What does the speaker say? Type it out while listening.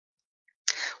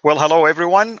Well, hello,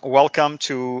 everyone. Welcome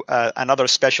to another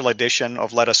special edition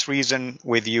of Let Us Reason.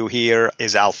 With you here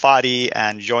is Fadi,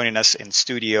 and joining us in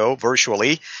studio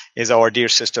virtually is our dear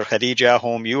sister Khadijah,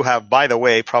 whom you have, by the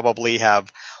way, probably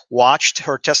have watched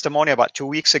her testimony about 2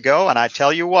 weeks ago. And I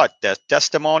tell you what, the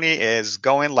testimony is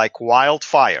going like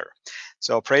wildfire.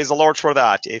 So praise the Lord for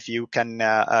that. If you can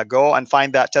go and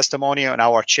find that testimony on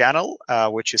our channel,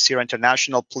 which is CIRA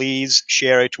International, please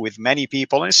share it with many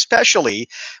people, and especially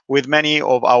with many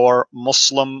of our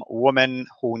Muslim women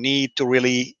who need to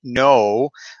really know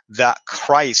that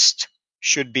Christ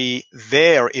should be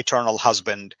their eternal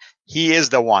husband. He is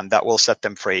the one that will set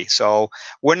them free. So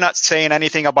we're not saying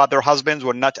anything about their husbands.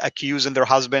 We're not accusing their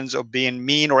husbands of being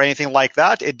mean or anything like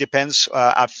that. It depends.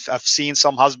 I've seen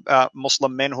some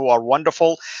Muslim men who are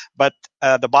wonderful, but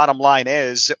the bottom line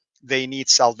is they need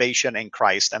salvation in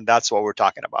Christ, and that's what we're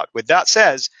talking about. With that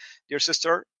said, dear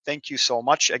sister, thank you so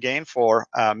much again for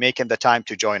making the time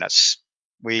to join us.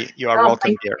 You are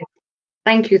welcome here.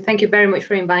 Thank you. Thank you very much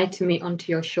for inviting me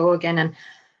onto your show again. And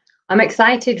I'm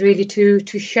excited really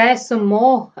to share some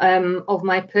more of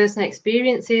my personal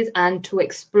experiences and to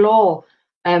explore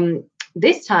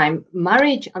this time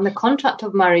marriage and the contract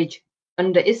of marriage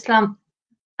under Islam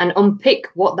and unpick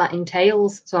what that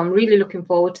entails. So I'm really looking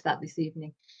forward to that this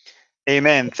evening.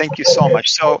 Amen. Thank you so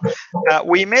much. So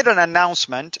we made an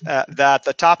announcement that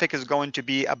the topic is going to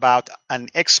be about an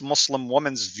ex-Muslim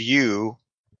woman's view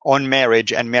on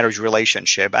marriage and marriage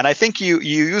relationship. And I think you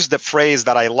used the phrase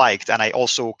that I liked and I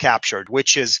also captured,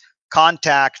 which is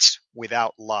contacts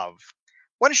without love.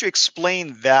 Why don't you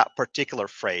explain that particular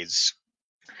phrase?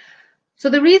 So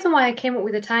the reason why I came up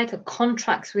with the title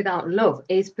Contracts Without Love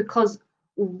is because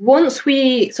once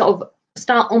we sort of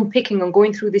start unpicking and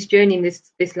going through this journey in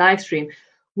this live stream,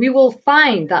 we will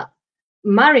find that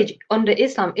marriage under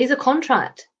Islam is a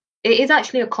contract. It is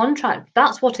actually a contract.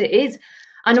 That's what it is.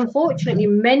 And unfortunately,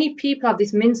 many people have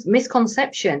this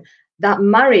misconception that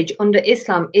marriage under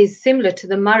Islam is similar to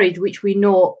the marriage which we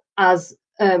know as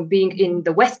being in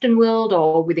the Western world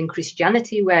or within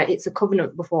Christianity, where it's a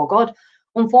covenant before God.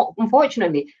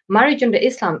 Unfortunately, marriage under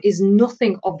Islam is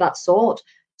nothing of that sort.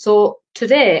 So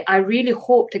today, I really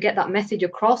hope to get that message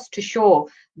across to show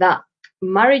that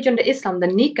marriage under Islam, the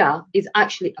nikah, is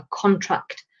actually a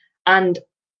contract. And,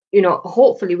 you know,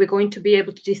 hopefully we're going to be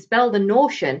able to dispel the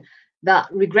notion that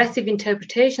regressive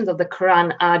interpretations of the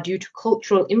Quran are due to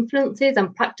cultural influences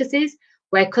and practices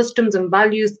where customs and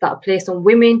values that are placed on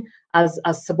women as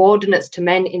subordinates to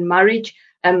men in marriage.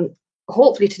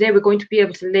 Hopefully today we're going to be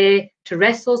able to lay to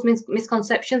rest those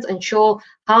misconceptions and show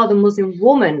how the Muslim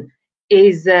woman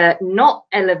is not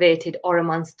elevated or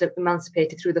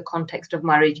emancipated through the context of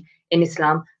marriage in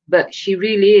Islam, but she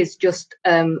really is just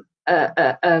a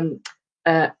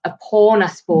pawn, I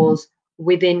suppose,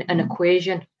 within an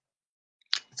equation.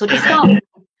 So to start,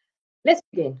 let's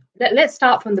begin. Let's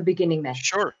start from the beginning then.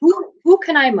 Sure. Who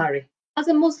can I marry? As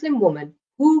a Muslim woman,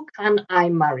 who can I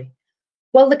marry?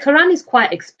 Well, the Quran is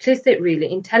quite explicit,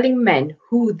 really, in telling men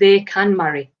who they can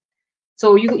marry.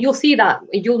 So you'll see that,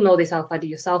 you'll know this, Fadi,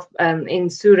 yourself, in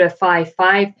Surah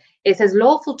 5:5. It says,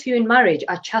 lawful to you in marriage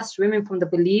are chaste women from the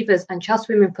believers and chaste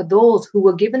women for those who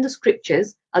were given the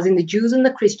scriptures, as in the Jews and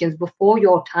the Christians, before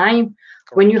your time,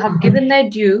 when you have given their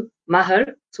due, mahar.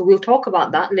 So we'll talk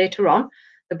about that later on,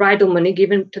 the bridal money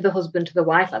given to the husband, to the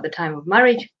wife at the time of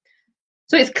marriage.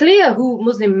 So it's clear who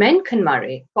Muslim men can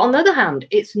marry. But on the other hand,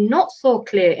 it's not so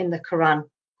clear in the Quran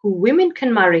who women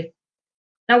can marry.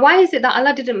 Now, why is it that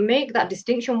Allah didn't make that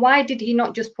distinction? Why did he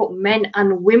not just put men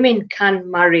and women can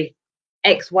marry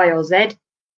X, Y, or Z?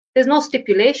 There's no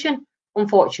stipulation,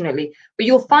 unfortunately. But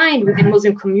you'll find within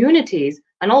Muslim communities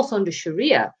and also under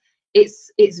Sharia,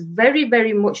 it's very,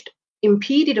 very much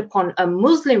impeded upon a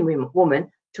Muslim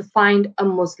woman to find a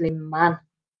Muslim man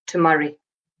to marry.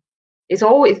 It's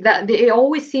always that, it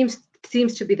always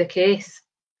seems to be the case.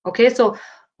 Okay, so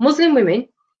Muslim women,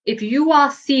 if you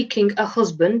are seeking a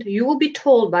husband, you will be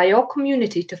told by your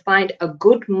community to find a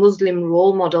good Muslim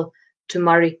role model to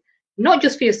marry, not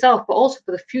just for yourself, but also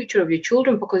for the future of your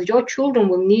children, because your children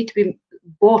will need to be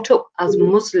brought up as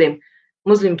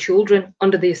Muslim children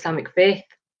under the Islamic faith.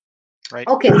 Right.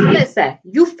 Okay, so let's say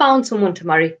you found someone to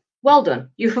marry. Well done.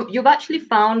 You've actually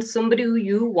found somebody who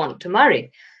you want to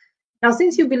marry. Now,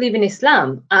 since you believe in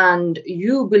Islam and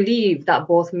you believe that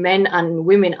both men and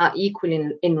women are equal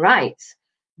in rights,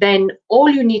 then all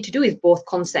you need to do is both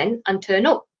consent and turn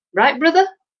up. Right, brother?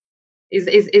 Is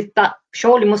that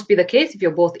surely must be the case if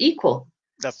you're both equal?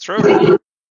 That's true.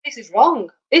 This is wrong.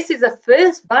 This is the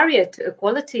first barrier to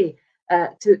equality,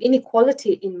 to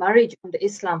inequality in marriage under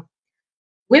Islam.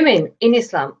 Women in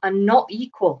Islam are not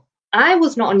equal. I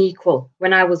was not an equal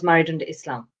when I was married under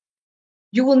Islam.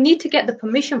 You will need to get the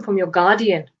permission from your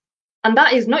guardian, and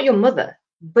that is not your mother,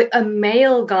 but a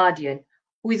male guardian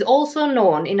who is also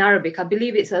known in Arabic. I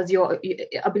believe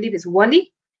it's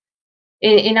wali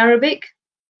in Arabic.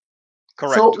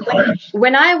 Correct. So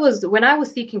when I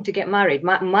was seeking to get married,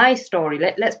 my story,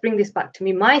 let's bring this back to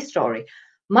me. My story,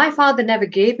 my father never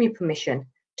gave me permission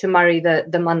to marry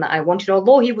the man that I wanted.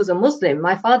 Although he was a Muslim,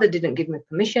 my father didn't give me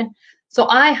permission. So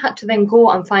I had to then go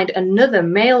and find another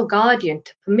male guardian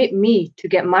to permit me to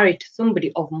get married to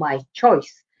somebody of my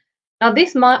choice. Now,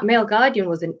 this male guardian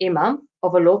was an imam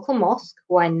of a local mosque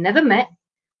who I never met,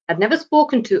 I'd never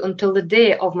spoken to until the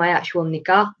day of my actual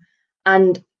nikah.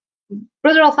 And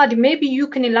Brother Al-Fadi, maybe you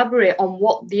can elaborate on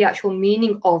what the actual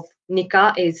meaning of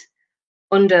nikah is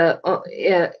under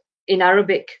in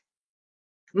Arabic.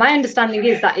 My understanding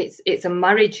is that it's a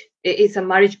marriage. It's a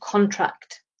marriage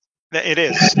contract. It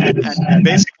is, and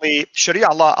basically,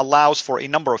 Sharia law allows for a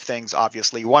number of things.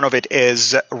 Obviously, one of it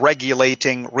is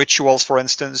regulating rituals, for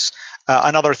instance.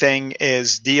 Another thing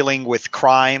is dealing with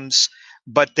crimes.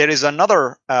 But there is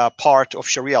another part of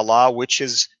Sharia law, which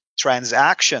is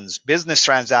transactions, business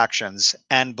transactions,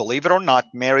 and believe it or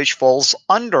not, marriage falls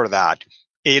under that.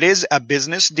 It is a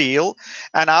business deal,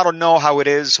 and I don't know how it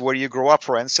is where you grew up,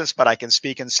 for instance, but I can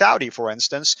speak in Saudi, for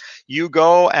instance. You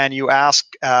go and you ask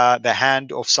the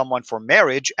hand of someone for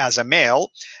marriage as a male,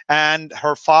 and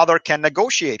her father can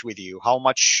negotiate with you how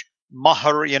much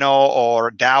mahr,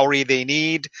 or dowry they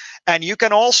need. And you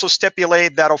can also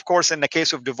stipulate that, of course, in the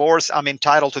case of divorce, I'm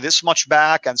entitled to this much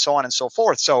back, and so on and so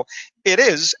forth. So it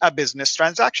is a business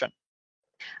transaction.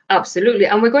 Absolutely.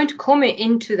 And we're going to come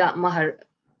into that mahr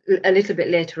a little bit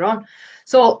later on.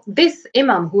 So this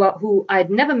imam who I'd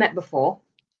never met before,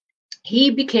 he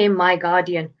became my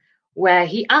guardian, where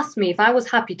he asked me if I was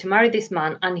happy to marry this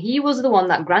man, and he was the one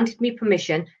that granted me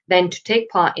permission then to take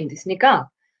part in this nikah.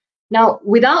 Now,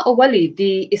 without a wali,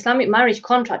 the Islamic marriage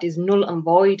contract is null and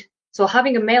void. So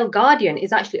having a male guardian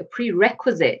is actually a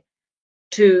prerequisite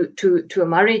to a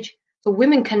marriage. So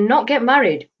women cannot get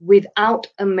married without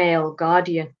a male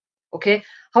guardian. Okay.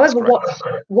 However,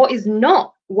 what is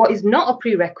not a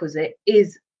prerequisite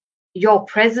is your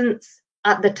presence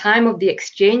at the time of the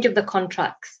exchange of the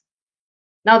contracts.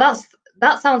 Now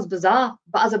that sounds bizarre,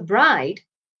 but as a bride,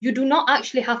 you do not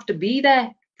actually have to be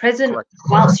there present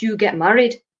whilst you get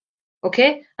married.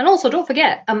 Okay. And also, don't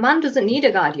forget, a man doesn't need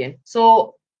a guardian.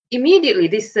 So immediately,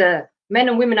 this men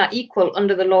and women are equal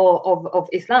under the law of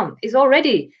Islam is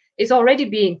already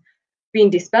being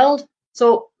dispelled.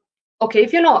 So, okay,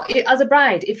 if you're not, as a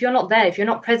bride, if you're not there, if you're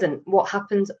not present, what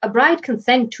happens? A bride can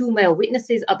send 2 male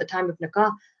witnesses at the time of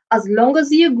nikah, as long as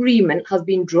the agreement has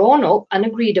been drawn up and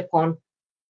agreed upon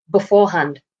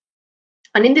beforehand.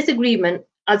 And in this agreement,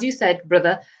 as you said,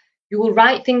 brother, you will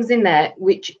write things in there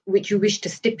which you wish to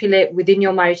stipulate within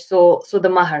your marriage. So the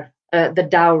mahr, the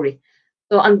dowry.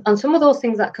 So and some of those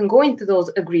things that can go into those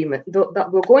agreements,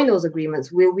 that will go in those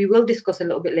agreements, we will discuss a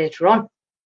little bit later on.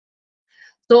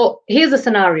 So here's a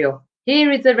scenario. Here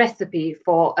is a recipe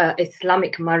for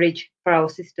Islamic marriage for our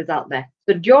sisters out there.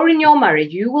 So during your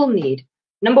marriage, you will need,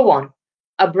 number 1,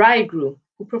 a bridegroom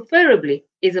who preferably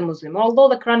is a Muslim, although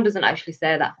the Quran doesn't actually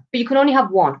say that. But you can only have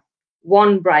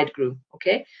one bridegroom,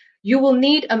 okay? You will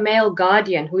need a male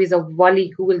guardian who is a wali,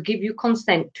 who will give you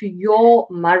consent to your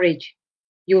marriage.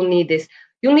 You'll need this.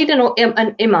 You'll need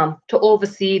an imam to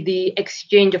oversee the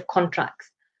exchange of contracts.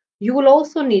 You will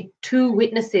also need 2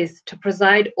 witnesses to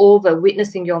preside over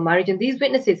witnessing your marriage. And these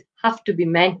witnesses have to be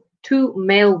men, 2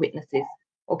 male witnesses.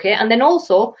 Okay. And then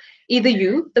also, either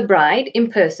you, the bride,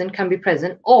 in person can be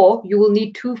present, or you will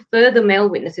need 2 further male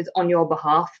witnesses on your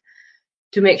behalf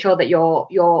to make sure that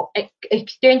your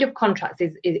exchange of contracts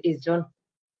is done.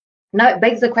 Now it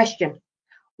begs the question,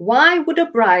 why would a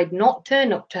bride not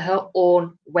turn up to her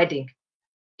own wedding?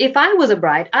 If I was a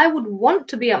bride, I would want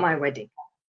to be at my wedding.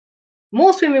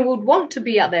 Most women would want to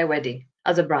be at their wedding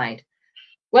as a bride.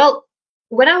 Well,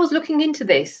 when I was looking into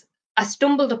this, I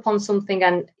stumbled upon something,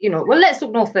 and let's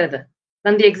look no further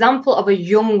than the example of a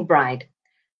young bride.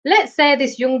 Let's say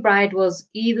this young bride was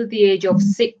either the age of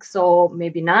 6 or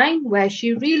maybe 9, where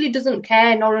she really doesn't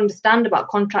care nor understand about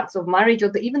contracts of marriage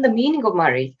or even the meaning of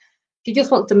marriage. She just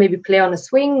wants to maybe play on a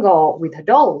swing or with her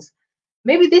dolls.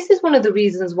 Maybe this is one of the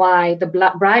reasons why the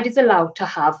bride is allowed to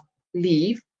have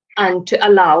leave and to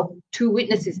allow 2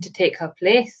 witnesses to take her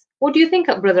place. What do you think,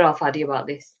 Brother Al-Fadi, about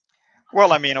this?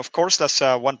 Well, I mean, of course, that's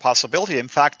one possibility. In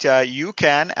fact, you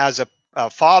can, as a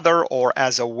father or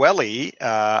as a wali,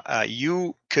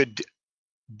 you could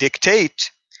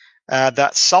dictate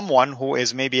that someone who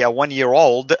is maybe a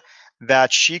 1-year-old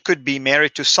that she could be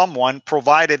married to someone,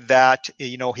 provided that,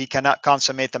 you know, he cannot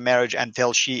consummate the marriage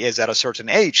until she is at a certain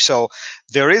age. So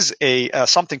there is a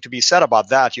something to be said about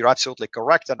that. You're absolutely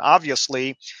correct. And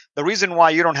obviously, the reason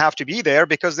why you don't have to be there,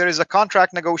 because there is a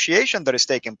contract negotiation that is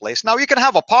taking place. Now, you can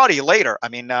have a party later. I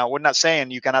mean, we're not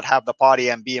saying you cannot have the party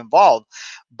and be involved,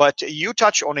 but you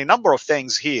touch on a number of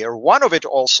things here. One of it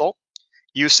also,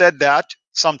 you said that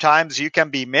sometimes you can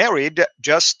be married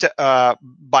just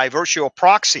by virtue of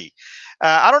proxy.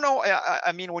 I don't know.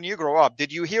 I mean, when you grow up,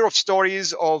 did you hear of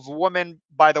stories of women,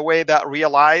 by the way, that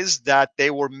realized that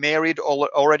they were married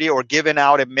already or given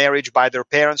out in marriage by their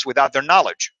parents without their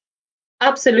knowledge?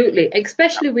 Absolutely,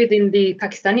 especially within the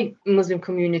Pakistani Muslim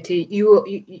community,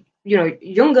 you know,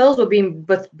 young girls were being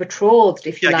betrothed,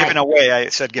 if you like. Given away. I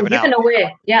said given out. Given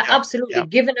away, yeah, absolutely,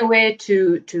 given away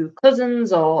to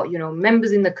cousins or, you know,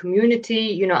 members in the community,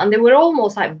 you know, and they were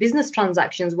almost like business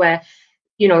transactions where,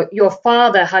 you know, your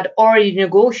father had already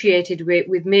negotiated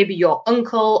with maybe your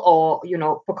uncle, or, you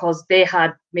know, because they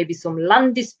had maybe some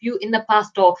land dispute in the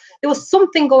past, or there was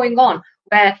something going on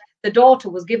where the daughter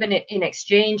was given it in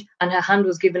exchange and her hand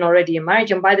was given already in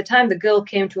marriage. And by the time the girl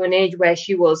came to an age where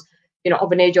she was, you know,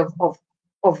 of an age of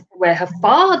where her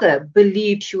father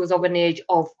believed she was of an age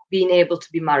of being able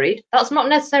to be married, that's not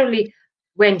necessarily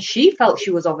when she felt she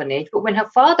was of an age, but when her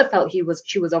father felt she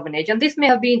was of an age. And this may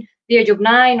have been the age of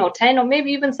 9 or 10 or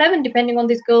maybe even 7, depending on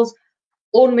this girl's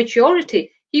own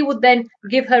maturity. He would then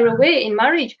give her away in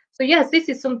marriage. So yes, this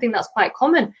is something that's quite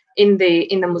common in the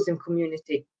Muslim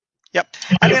community. Yep.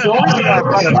 I mean,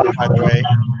 by the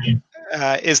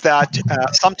way, is that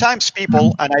sometimes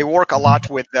people, and I work a lot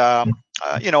with,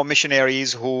 you know,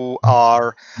 missionaries who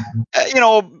are, you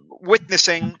know,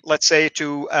 witnessing, let's say,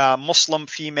 to Muslim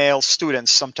female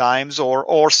students sometimes,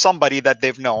 or somebody that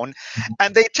they've known,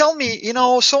 and they tell me, you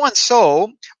know, so and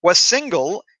so was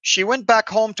single. She went back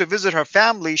home to visit her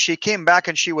family. She came back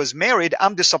and she was married.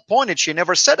 I'm disappointed. She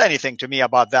never said anything to me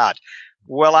about that.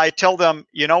 Well, I tell them,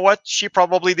 you know what? She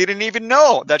probably didn't even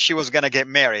know that she was going to get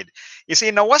married. You see,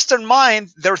 in the Western mind,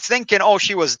 they're thinking, oh,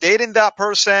 she was dating that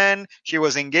person. She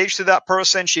was engaged to that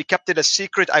person. She kept it a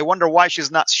secret. I wonder why she's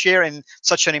not sharing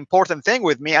such an important thing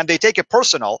with me. And they take it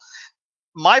personal.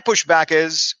 My pushback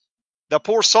is the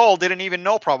poor soul didn't even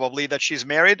know probably that she's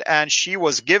married, and she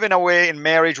was given away in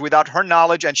marriage without her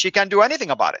knowledge, and she can't do anything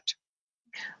about it.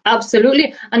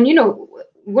 Absolutely. And, you know,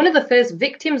 one of the first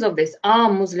victims of this are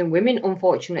Muslim women,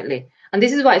 unfortunately. And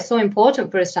this is why it's so important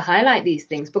for us to highlight these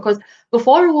things, because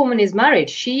before a woman is married,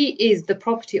 she is the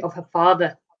property of her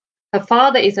father. Her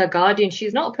father is her guardian.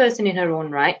 She's not a person in her own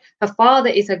right. Her father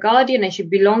is her guardian and she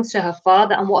belongs to her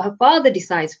father. And what her father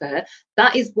decides for her,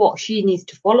 that is what she needs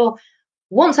to follow.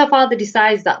 Once her father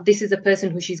decides that this is a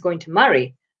person who she's going to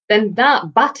marry, then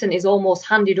that baton is almost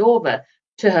handed over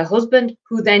to her husband,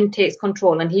 who then takes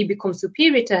control, and he becomes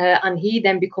superior to her, and he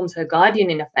then becomes her guardian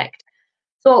in effect.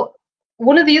 So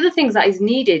one of the other things that is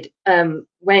needed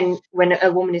when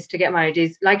a woman is to get married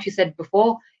is, like you said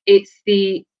before, it's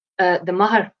the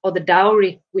mahar, or the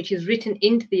dowry, which is written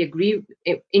into the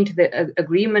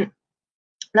agreement.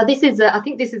 Now this is I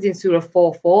think this is in Surah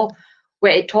 4:4,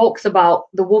 where it talks about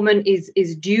the woman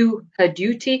is due her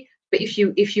duty, but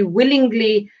if you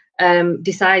willingly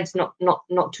decides not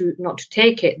to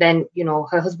take it, then, you know,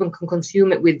 her husband can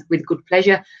consume it with good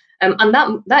pleasure, and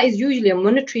that is usually a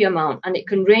monetary amount, and it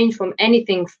can range from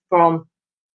anything from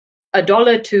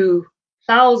 $1 to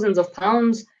thousands of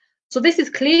pounds. So this is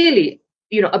clearly,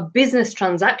 you know, a business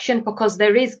transaction, because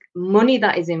there is money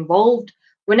that is involved.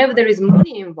 Whenever there is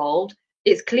money involved,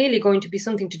 it's clearly going to be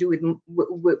something to do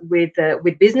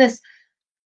with business.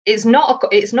 It's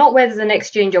not where there's an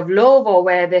exchange of love, or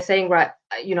where they're saying, right,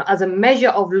 you know, as a measure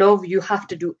of love, you have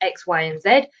to do X, Y, and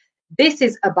Z. This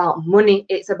is about money.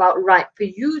 It's about, right, for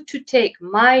you to take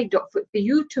for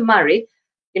you to marry,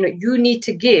 you know, you need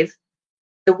to give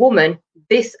the woman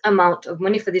this amount of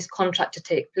money for this contract to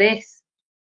take place.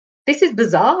 This is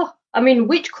bizarre. I mean,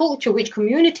 which culture, which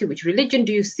community, which religion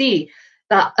do you see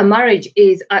that a marriage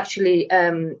is actually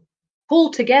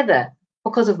pulled together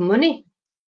because of money?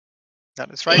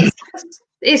 That is right.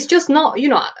 It's just not, you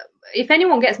know, if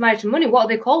anyone gets married to money, what are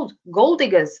they called? Gold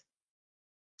diggers.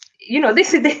 You know,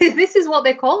 this is what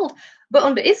they're called. But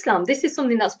under Islam, this is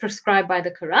something that's prescribed by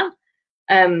the Quran.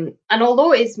 And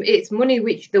although it's money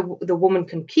which the woman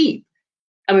can keep,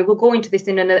 I mean, we'll go into this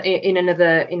in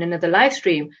another live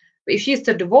stream. But if she's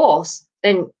to divorce,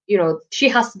 then, you know, she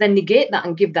has to then negate that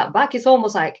and give that back. It's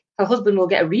almost like her husband will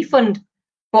get a refund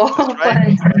for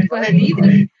her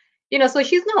leaving. You know, so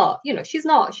she's not, you know, she's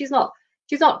not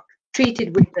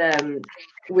treated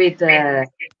with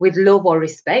love or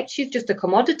respect. She's just a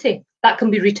commodity that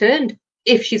can be returned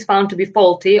if she's found to be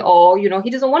faulty, or he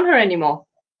doesn't want her anymore.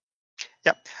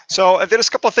 Yeah. So there's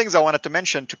a couple of things I wanted to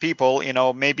mention to people.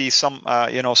 Maybe some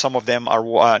of them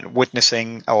are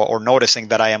witnessing or noticing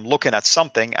that I am looking at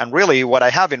something, and really what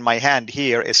I have in my hand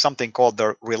here is something called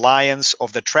the Reliance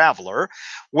of the Traveler,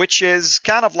 which is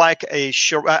kind of like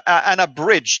an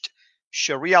abridged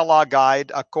Sharia law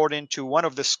guide according to one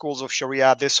of the schools of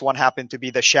Sharia. This one happened to be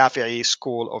the Shafi'i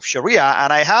school of Sharia,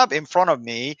 and I have in front of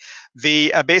me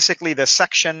the basically the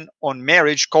section on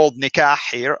marriage called nikah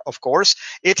here. Of course,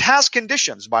 it has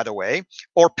conditions, by the way,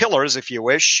 or pillars if you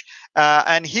wish,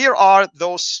 and here are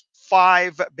those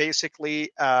 5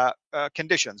 basically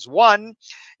conditions. One,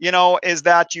 is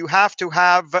that you have to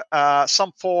have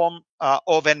some form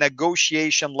of a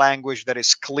negotiation language that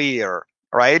is clear.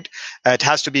 Right? It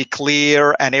has to be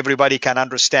clear and everybody can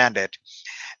understand it.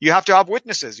 You have to have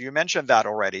witnesses. You mentioned that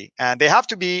already. And they have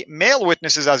to be male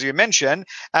witnesses, as you mentioned.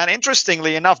 And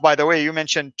interestingly enough, by the way, you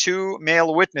mentioned 2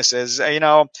 male witnesses.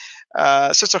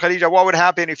 Sister Khadijah, what would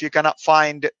happen if you cannot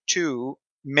find 2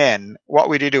 men? What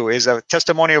would you do? Is a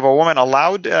testimony of a woman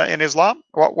allowed in Islam?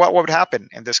 What would happen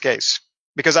in this case?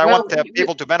 Because I want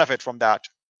people to benefit from that.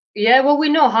 Yeah, well, we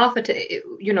know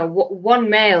one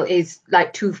male is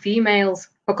like 2 females,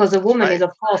 because a woman is,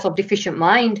 of course, of deficient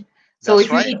mind. So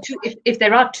if you need two, if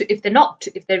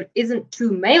there isn't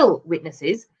 2 male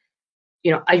witnesses,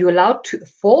 are you allowed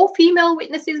 4 female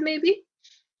witnesses maybe?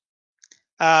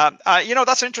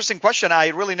 That's an interesting question. I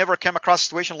really never came across a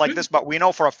situation like this, but we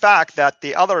know for a fact that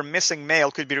the other missing male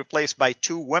could be replaced by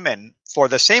 2 women for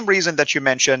the same reason that you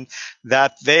mentioned,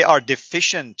 that they are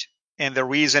deficient in their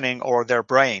reasoning or their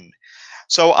brain.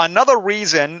 So another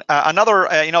reason,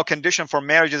 condition for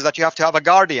marriage is that you have to have a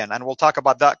guardian, and we'll talk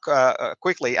about that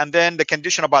quickly. And then the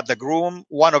condition about the groom,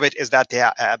 one of it is that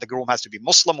the groom has to be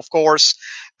Muslim, of course.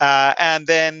 And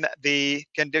then the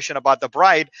condition about the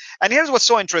bride. And here's what's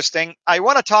so interesting. I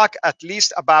want to talk at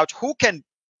least about who can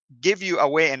give you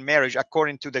away in marriage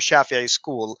according to the Shafi'i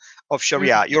school of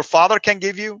Sharia. Your father can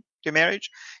give you to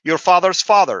marriage. Your father's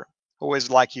father, who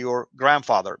is like your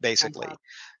grandfather, basically.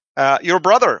 Your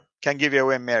brother can give you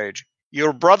away in marriage.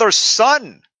 Your brother's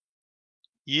son,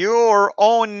 your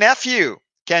own nephew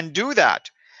can do that.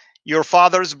 Your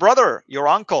father's brother, your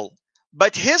uncle.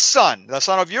 But his son, the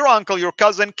son of your uncle, your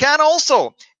cousin, can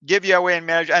also give you away in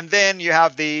marriage. And then you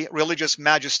have the religious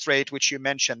magistrate, which you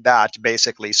mentioned that,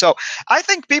 basically. So I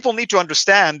think people need to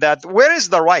understand that where is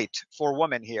the right for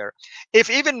women here? If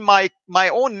even my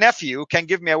own nephew can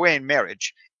give me away in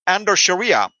marriage under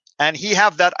Sharia, and he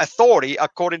have that authority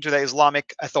according to the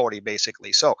Islamic authority,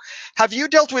 basically. So have you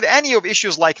dealt with any of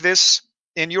issues like this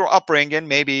in your upbringing?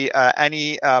 Maybe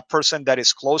any person that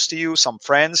is close to you, some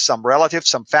friends, some relatives,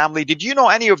 some family. Did you know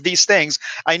any of these things?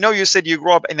 I know you said you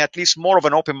grew up in at least more of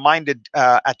an open-minded,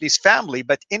 at least family,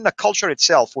 but in the culture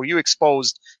itself, were you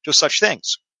exposed to such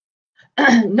things?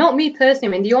 Not me personally.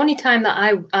 I mean, the only time that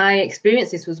I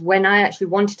experienced this was when I actually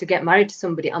wanted to get married to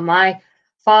somebody, and my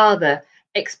father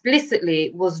explicitly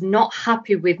was not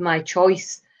happy with my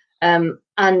choice,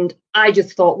 and I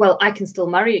just thought, well, I can still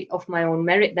marry off my own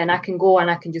merit, then I can go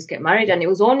and I can just get married. And it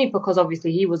was only because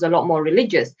obviously he was a lot more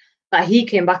religious that he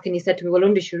came back and he said to me, well,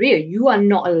 under Sharia, you are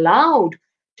not allowed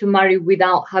to marry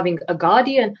without having a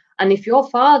guardian, and if your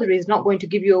father is not going to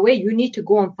give you away, you need to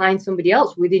go and find somebody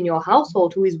else within your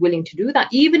household who is willing to do that,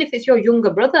 even if it's your younger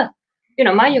brother.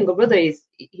 My younger brother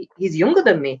he's younger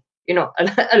than me,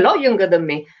 a lot younger than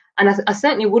me. And I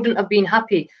certainly wouldn't have been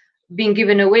happy being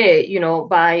given away,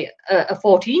 by a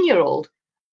 14-year-old.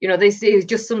 This is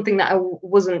just something that I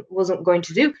wasn't going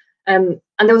to do. And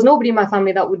there was nobody in my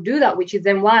family that would do that, which is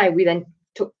then why we then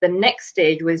took the next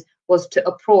stage was to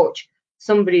approach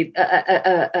somebody,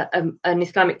 an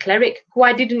Islamic cleric who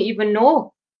I didn't even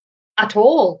know at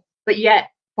all. But yet,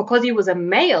 because he was a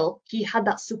male, he had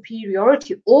that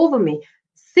superiority over me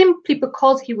simply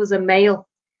because he was a male.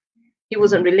 He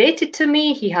wasn't related to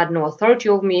me. He had no authority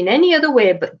over me in any other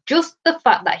way, but just the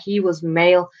fact that he was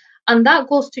male. And that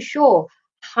goes to show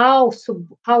how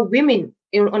women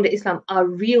under Islam are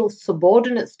real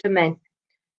subordinates to men.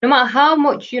 No matter how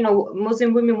much,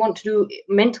 Muslim women want to do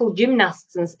mental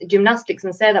gymnastics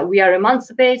and say that we are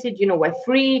emancipated, we're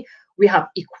free, we have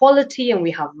equality and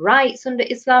we have rights under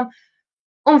Islam.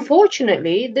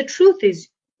 Unfortunately, the truth is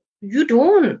you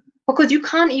don't, because you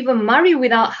can't even marry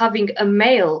without having a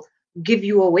male give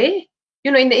you away.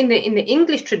 In the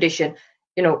English tradition,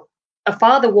 a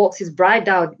father walks his bride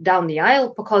down the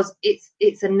aisle because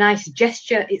it's a nice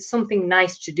gesture. It's something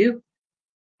nice to do.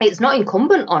 It's not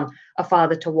incumbent on a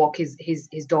father to walk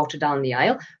his daughter down the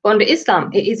aisle. But under Islam,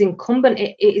 it is incumbent.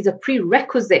 It is a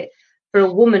prerequisite for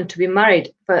a woman to be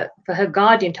married, for her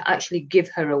guardian to actually give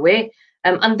her away.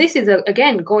 And this is,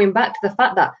 again, going back to the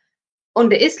fact that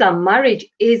under Islam, marriage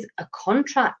is a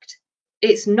contract.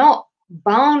 It's not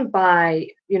bound by,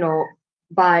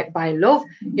 by love.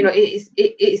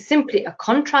 It is simply a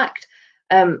contract.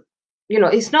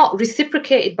 It's not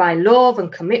reciprocated by love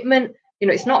and commitment.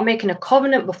 It's not making a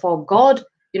covenant before God,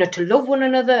 to love one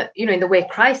another, in the way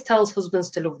Christ tells husbands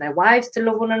to love their wives, to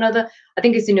love one another. I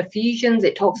think it's in Ephesians,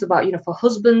 it talks about, for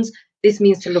husbands, this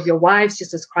means to love your wives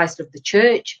just as Christ loved the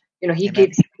church. He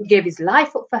gave his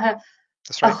life up for her.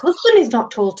 That's right. A husband is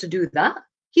not told to do that.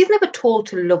 He's never told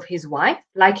to love his wife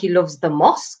like he loves the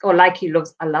mosque or like he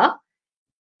loves Allah.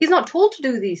 He's not told to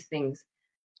do these things.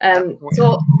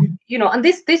 So, and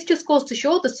this just goes to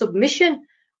show the submission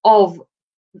of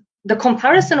the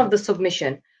comparison of the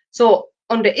submission. So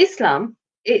under Islam,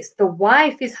 it's the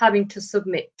wife is having to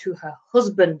submit to her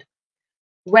husband.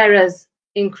 Whereas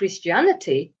in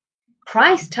Christianity,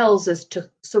 Christ tells us to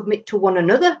submit to one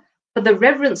another for the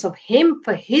reverence of him,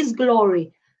 for his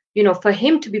glory, for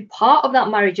him to be part of that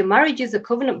marriage. A marriage is a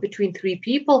covenant between three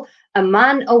people, a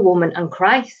man, a woman, and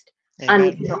Christ.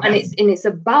 Amen. And it's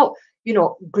about,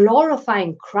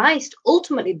 glorifying Christ.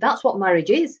 Ultimately, that's what marriage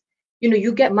is.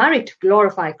 You get married to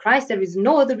glorify Christ. There is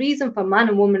no other reason for man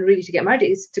and woman really to get married.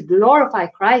 It's to glorify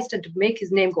Christ and to make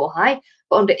his name go high.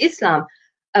 But under Islam,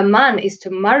 a man is to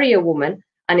marry a woman,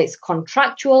 and it's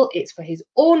contractual, it's for his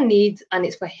own needs, and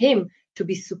it's for him to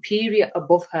be superior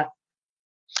above her.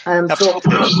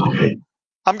 Absolutely.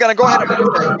 I'm going to go ahead and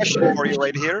put a question for you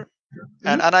right here.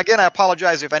 And again, I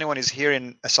apologize if anyone is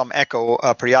hearing some echo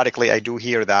periodically. I do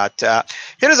hear that.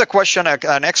 Here is a question,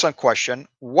 an excellent question.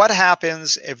 What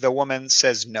happens if the woman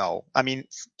says no? I mean,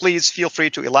 please feel free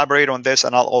to elaborate on this,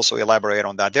 and I'll also elaborate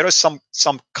on that. There is some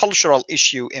cultural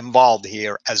issue involved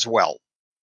here as well.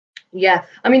 Yeah,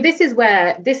 I mean, this is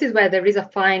where there is a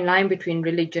fine line between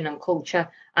religion and culture.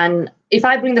 And if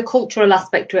I bring the cultural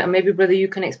aspect to it, and maybe, brother, you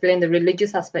can explain the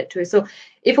religious aspect to it. So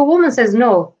if a woman says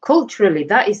no, culturally,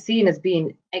 that is seen as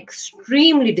being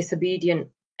extremely disobedient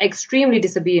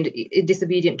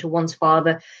to one's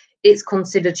father. It's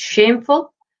considered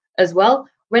shameful as well.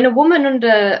 When a woman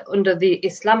under the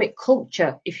Islamic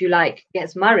culture, if you like,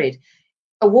 gets married,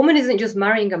 a woman isn't just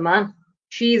marrying a man.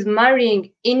 She is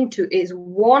marrying it's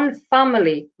one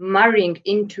family marrying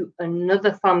into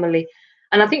another family.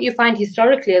 And I think you find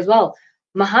historically as well,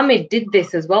 Muhammad did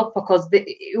this as well, because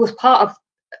it was part of,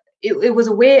 it was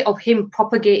a way of him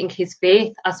propagating his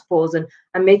faith, I suppose, and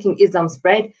making Islam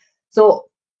spread. So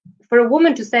for a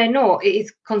woman to say no, it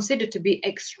is considered to be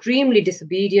extremely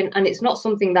disobedient, and it's not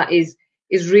something that is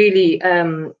really,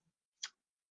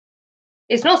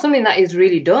 it's not something that is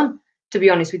really done, to be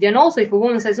honest with you. And also, if a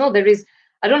woman says no, there is,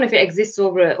 I don't know if it exists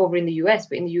over in the US,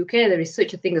 but in the UK, there is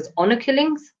such a thing as honor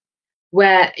killings,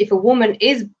 where if a woman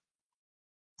is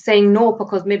saying no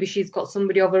because maybe she's got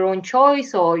somebody of her own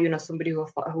choice, or somebody who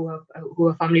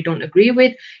her family don't agree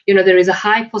with, there is a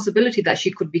high possibility that she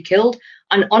could be killed.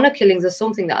 And honor killings are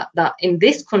something that in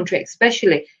this country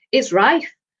especially, it's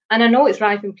rife. And I know it's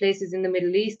rife in places in the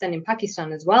Middle East and in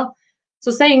Pakistan as well.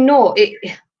 So saying no,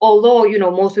 although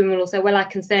most women will say, well, I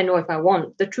can say no if I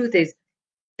want, the truth is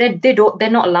they're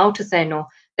not allowed to say no.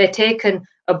 They're taken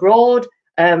abroad.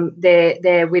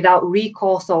 They're without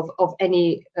recourse of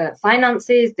any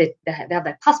finances. They have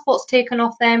their passports taken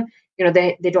off them.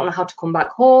 They don't know how to come back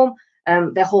home.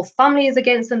 Their whole family is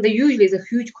against them. There usually is a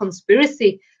huge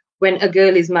conspiracy when a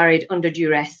girl is married under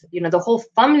duress. The whole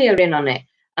family are in on it.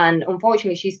 And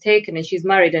unfortunately, she's taken and she's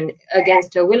married and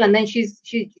against her will. And then she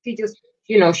just,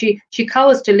 she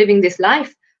cowers to living this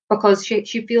life, because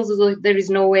she feels as though there is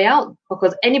no way out,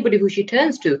 because anybody who she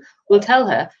turns to will tell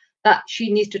her that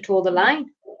she needs to toe the line.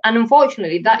 And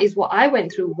unfortunately, that is what I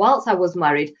went through whilst I was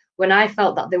married, when I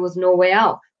felt that there was no way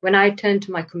out. When I turned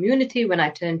to my community, when I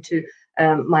turned to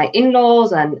my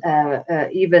in-laws and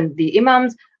even the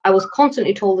imams, I was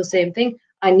constantly told the same thing.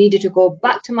 I needed to go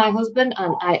back to my husband,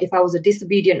 and if I was a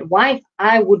disobedient wife,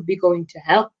 I would be going to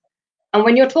hell. And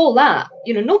when you're told that,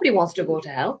 nobody wants to go to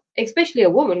hell, especially a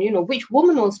woman. Which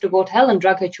woman wants to go to hell and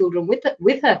drag her children with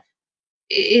her?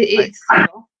 It's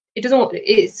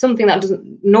something that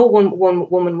no one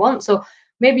woman wants. So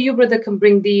maybe you, brother, can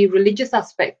bring the religious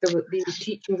aspect, the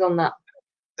teachings on that.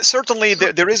 Certainly,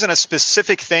 there isn't a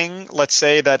specific thing, let's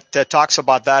say, that talks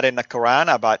about that in the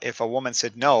Quran, about if a woman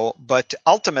said no, but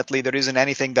ultimately there isn't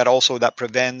anything that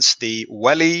prevents the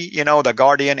wali, the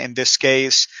guardian in this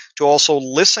case, to also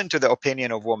listen to the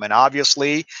opinion of women.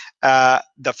 Obviously,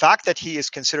 the fact that he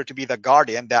is considered to be the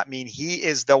guardian, that means he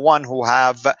is the one who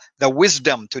have the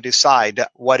wisdom to decide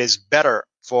what is better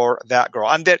for that girl.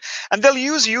 And they'll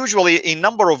use usually a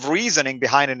number of reasoning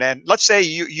behind it. And let's say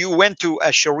you went to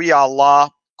a Sharia law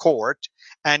court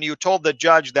and you told the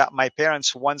judge that my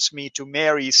parents wants me to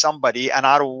marry somebody and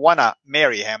I don't want to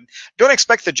marry him, don't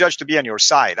expect the judge to be on your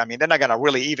side. I mean, they're not going to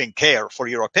really even care for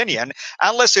your opinion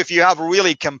unless if you have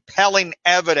really compelling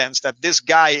evidence that this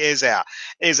guy is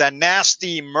a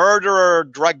nasty murderer,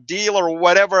 drug dealer,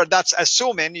 whatever. That's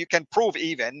assuming you can prove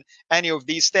even any of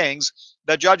these things.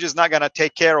 The judge is not going to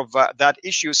take care of that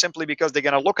issue simply because they're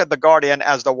going to look at the guardian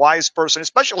as the wise person,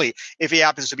 especially if he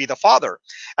happens to be the father.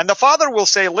 And the father will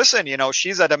say, listen, you know,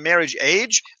 she's at a marriage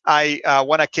age. I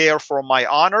want to care for my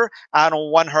honor. I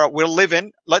don't want her. We're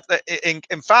living.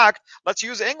 In fact, let's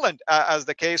use England as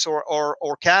the case,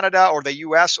 or Canada, or the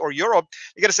US, or Europe.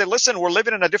 You got to say, listen, we're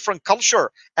living in a different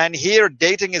culture, and here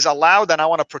dating is allowed, and I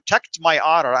want to protect my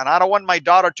honor, and I don't want my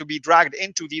daughter to be dragged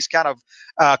into these kind of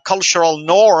cultural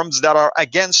norms that are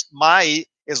against my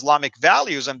Islamic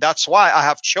values. And that's why I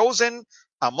have chosen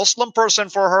a Muslim person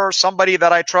for her, somebody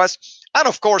that I trust. And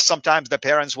of course, sometimes the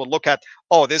parents will look at,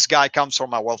 oh, this guy comes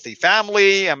from a wealthy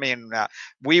family. I mean,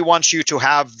 we want you to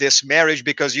have this marriage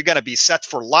because you're going to be set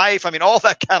for life. I mean, all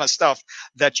that kind of stuff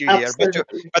that you hear.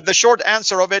 But the short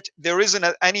answer of it, there isn't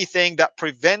anything that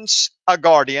prevents a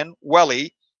guardian,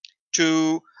 wali,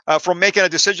 from making a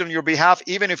decision on your behalf,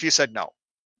 even if you said no.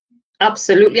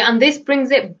 Absolutely. And this brings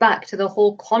it back to the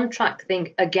whole contract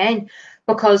thing again,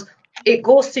 because it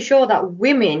goes to show that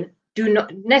women you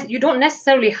don't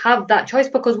necessarily have that choice,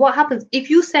 because what happens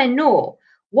if you say no?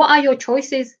 What are your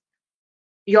choices?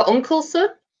 Your uncle's son,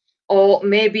 or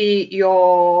maybe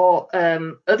your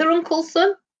other uncle's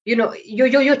son? You know,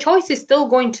 your choice is still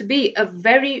going to be a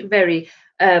very, very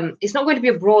it's not going to be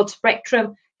a broad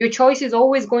spectrum. Your choice is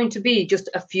always going to be just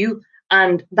a few,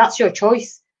 and that's your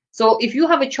choice. So if you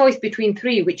have a choice between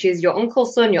three, which is your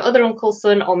uncle's son, your other uncle's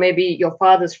son, or maybe your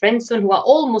father's friend's son, who are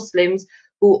all Muslims,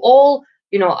 who all,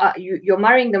 you know, you're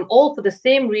marrying them all for the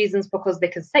same reasons, because they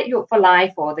can set you up for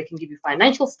life or they can give you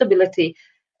financial stability.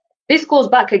 This goes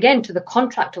back again to the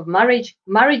contract of marriage.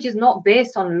 Marriage is not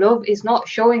based on love. It's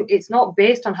not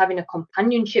based on having a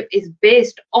companionship. It's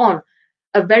based on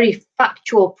a very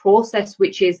factual process,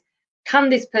 which is, can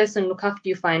this person look after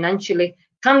you financially?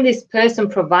 Can this person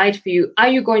provide for you? Are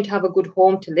you going to have a good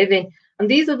home to live in? And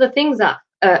these are the things that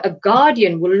a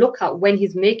guardian will look at when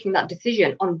he's making that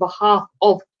decision on behalf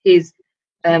of his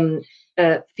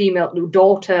female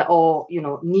daughter, or, you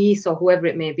know, niece, or whoever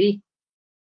it may be.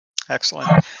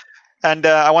 Excellent. And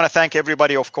I want to thank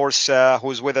everybody, of course,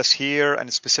 who's with us here,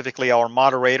 and specifically our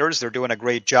moderators. They're doing a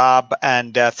great job.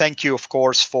 And thank you, of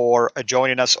course, for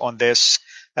joining us on this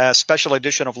special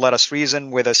edition of Let Us Reason.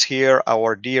 With us here,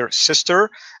 our dear sister,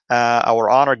 our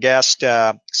honored guest,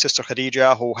 Sister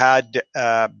Khadijah, who had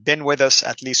been with us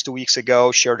at least 2 weeks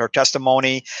ago, shared her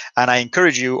testimony. And I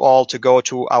encourage you all to go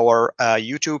to our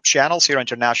YouTube channel, CIRA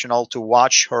International, to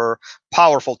watch her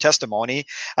powerful testimony.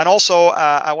 And also,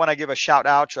 I want to give a shout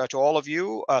out to all of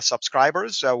you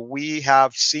subscribers. We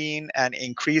have seen an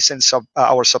increase in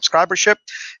our subscribership.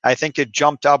 I think it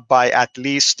jumped up by at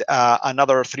least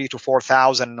another 3,000 to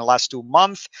 4,000 in the last 2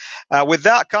 months. With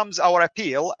that comes our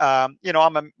appeal. You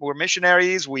know, we're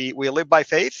missionaries. We live by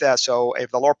faith. So if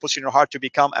the Lord puts in your heart to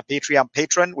become a Patreon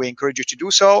patron, we encourage you to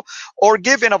do so, or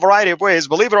give in a variety of ways.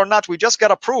 Believe it or not, we just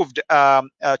got approved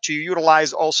to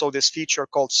utilize also this feature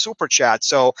called Super Chat.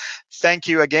 So thank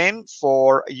you again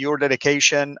for your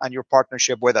dedication and your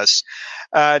partnership with us.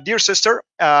 Dear sister,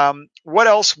 what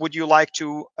else would you like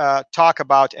to talk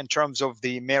about in terms of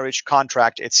the marriage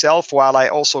contract itself, while I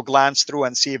also glance through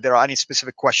and see if there are any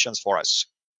specific questions for us?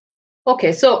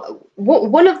 Okay, so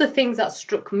one of the things that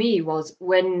struck me was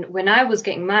when I was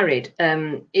getting married,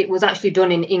 it was actually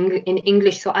done in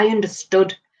English, so I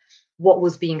understood what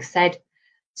was being said.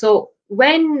 So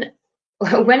when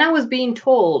I was being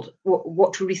told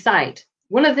what to recite,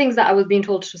 one of the things that I was being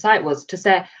told to recite was to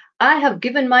say, I have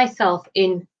given myself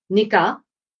in nikah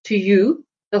to you,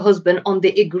 the husband, on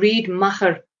the agreed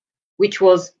mahr, which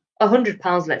was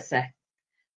 £100, let's say.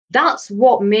 That's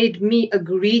what made me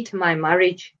agree to my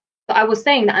marriage. So I was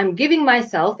saying that I'm giving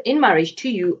myself in marriage to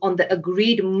you on the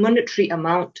agreed monetary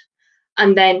amount.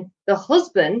 And then the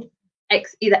husband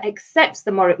either accepts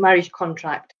the marriage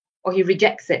contract or he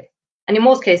rejects it. And in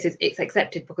most cases, it's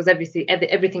accepted because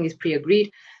everything is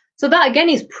pre-agreed. So that again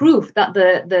is proof that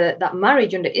that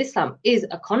marriage under Islam is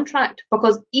a contract,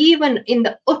 because even in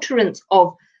the utterance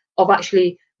of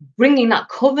actually bringing that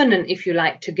covenant, if you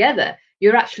like, together,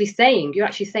 you're actually saying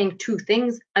two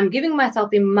things. I'm giving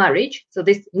myself in marriage, so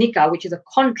this nikah, which is a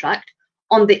contract,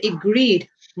 on the agreed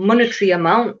monetary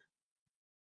amount.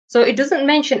 So it doesn't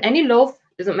mention any love,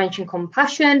 doesn't mention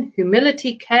compassion,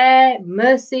 humility, care,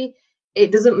 mercy.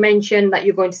 It doesn't mention that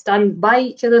you're going to stand by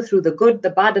each other through the good, the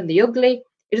bad, and the ugly.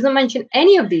 It doesn't mention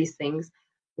any of these things.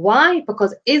 Why?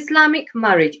 Because Islamic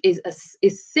marriage is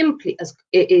simply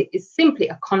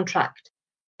a contract.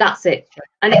 That's it.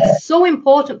 And it's so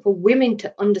important for women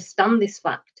to understand this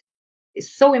fact.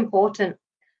 It's so important.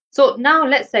 So now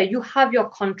let's say you have your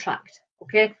contract,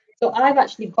 okay? So I've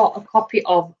actually got a copy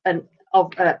of an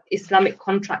Islamic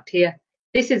contract here.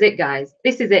 This is it, guys.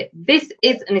 This is it. This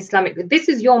is an Islamic. This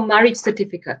is your marriage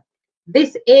certificate.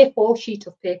 This A4 sheet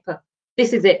of paper.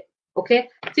 This is it, okay?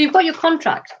 So you've got your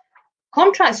contract.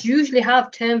 Contracts usually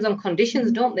have terms and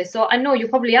conditions, don't they? So I know you're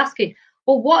probably asking,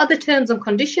 well, what are the terms and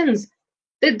conditions?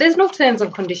 There's no terms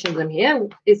and conditions in here.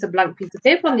 It's a blank piece of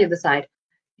paper on the other side.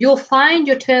 You'll find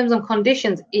your terms and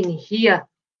conditions in here,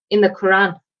 in the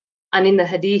Quran and in the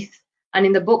Hadith and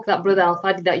in the book that Brother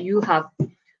Al-Fadi that you have.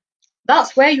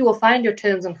 That's where you will find your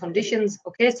terms and conditions.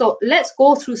 Okay, so let's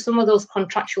go through some of those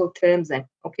contractual terms then.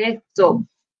 Okay, so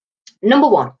number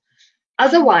one,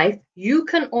 as a wife, you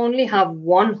can only have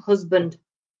one husband.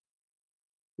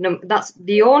 No, that's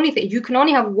the only thing. You can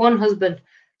only have one husband.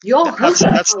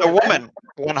 That's the woman,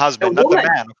 one husband, not the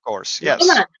man, of course. Yes.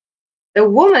 The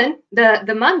woman,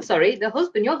 the man, sorry, the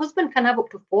husband, your husband can have up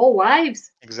to 4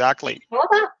 wives. Exactly. You know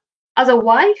that? As a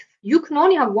wife, you can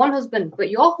only have one husband,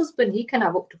 but your husband, he can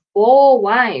have up to 4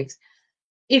 wives.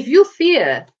 If you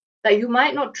fear that you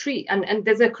might not treat, and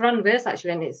there's a Quran verse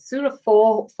actually, and it's Surah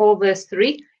 4 verse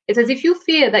 3. It says, if you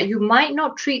fear that you might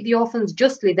not treat the orphans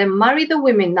justly, then marry the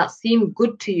women that seem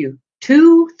good to you.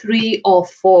 2, 3, or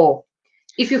 4.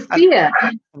 If you fear.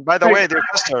 And by the way, dear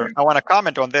sister, I want to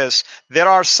comment on this. There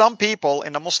are some people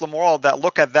in the Muslim world that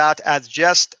look at that as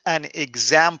just an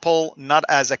example, not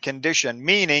as a condition,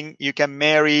 meaning you can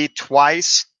marry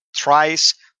twice,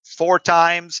 thrice, 4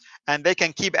 times, and they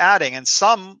can keep adding. And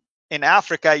some in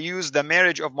Africa use the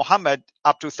marriage of Muhammad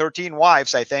up to 13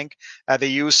 wives, I think. They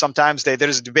use sometimes,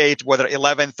 there's a debate whether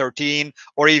 11, 13,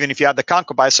 or even if you have the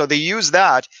concubines. So they use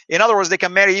that. In other words, they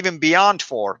can marry even beyond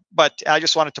 4. But I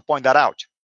just wanted to point that out.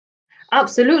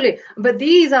 Absolutely. But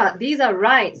these are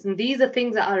rights, and these are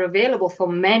things that are available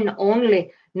for men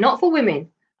only, not for women.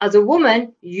 As a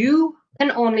woman, you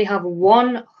can only have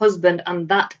one husband, and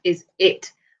that is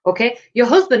it. Okay, your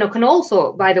husband can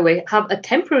also, by the way, have a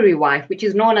temporary wife, which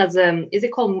is known as is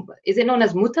it known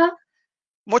as muta?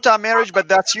 Muta marriage, but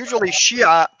that's usually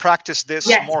Shia practice this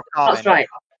more common. That's right.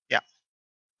 Yeah,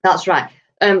 that's right.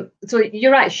 So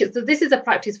you're right. So this is a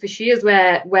practice for Shias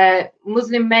where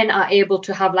Muslim men are able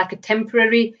to have like a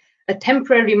temporary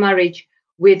marriage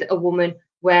with a woman,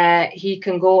 where he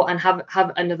can go and have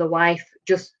another wife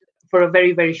just for a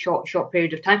very, very short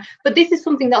period of time. But this is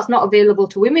something that's not available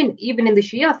to women, even in the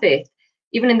Shia faith,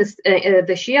 even in the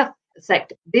Shia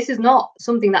sect. This is not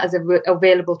something that is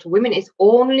available to women. It's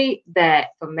only there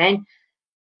for men.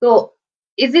 So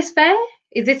is this fair?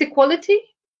 Is this equality?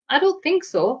 I don't think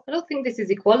so. I don't think this is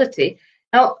equality.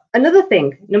 Now, another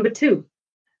thing, number 2,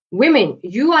 women,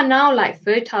 you are now like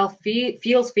fertile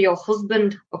fields for your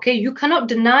husband. Okay, you cannot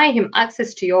deny him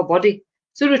access to your body.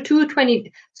 Surah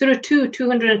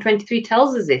 2:223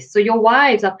 tells us this. So your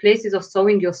wives are places of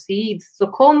sowing your seeds. So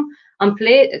come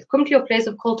to your place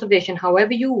of cultivation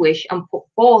however you wish, and put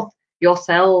forth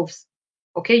yourselves.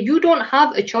 Okay, you don't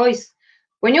have a choice.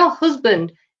 When your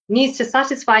husband needs to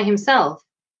satisfy himself,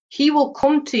 he will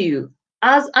come to you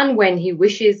as and when he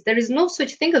wishes. There is no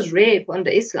such thing as rape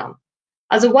under Islam.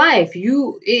 As a wife,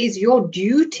 it is your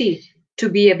duty to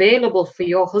be available for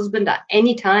your husband at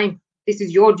any time. This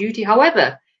is your duty.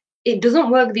 However, it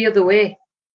doesn't work the other way.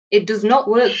 It does not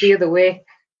work the other way.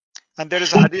 And there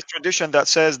is a hadith tradition that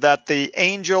says that the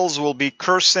angels will be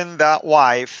cursing that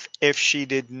wife if she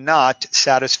did not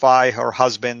satisfy her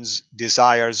husband's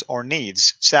desires or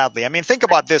needs, sadly. I mean, think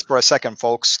about this for a second,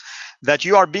 folks, that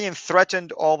you are being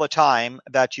threatened all the time,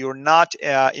 that you're not,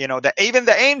 that even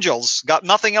the angels got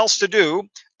nothing else to do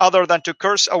other than to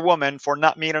curse a woman for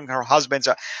not meeting her husband's.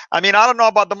 I mean, I don't know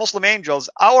about the Muslim angels.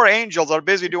 Our angels are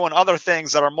busy doing other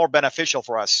things that are more beneficial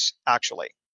for us, actually.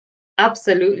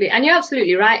 Absolutely. And you're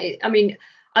absolutely right. I mean,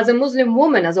 as a Muslim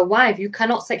woman, as a wife, you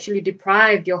cannot sexually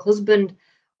deprive your husband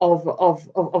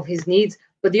of his needs.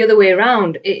 But the other way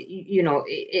around,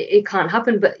 it can't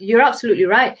happen. But you're absolutely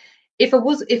right. If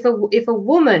a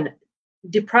woman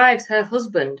deprives her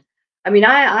husband, I mean,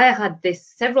 I had this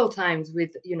several times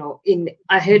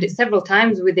I heard it several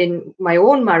times within my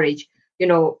own marriage,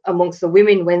 amongst the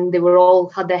women, when they were all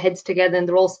had their heads together and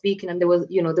they're all speaking, and they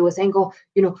were saying, oh,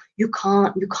 you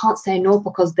can't say no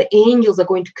because the angels are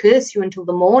going to curse you until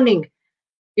the morning,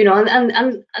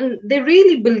 and they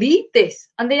really believed this,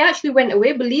 and they actually went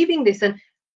away believing this. And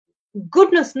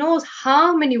goodness knows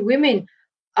how many women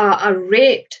are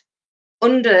raped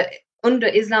under under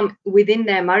Islam within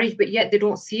their marriage, but yet they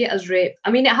don't see it as rape.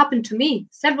 I mean, it happened to me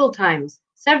several times,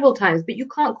 but you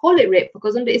can't call it rape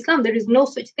because under Islam there is no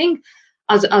such thing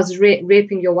as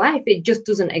raping your wife. It just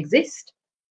doesn't exist.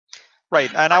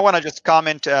 Right, and I want to just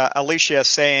comment, Alicia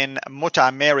saying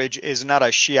muta marriage is not a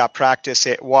Shia practice,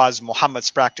 it was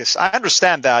Muhammad's practice. I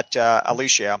understand that,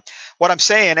 Alicia. What I'm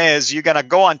saying is you're going to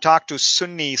go and talk to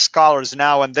Sunni scholars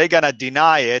now and they're going to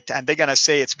deny it and they're going to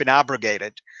say it's been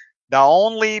abrogated. The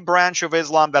only branch of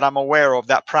Islam that I'm aware of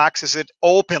that practices it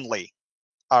openly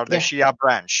are the Shia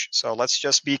branch. So let's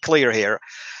just be clear here.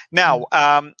 Now,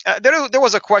 there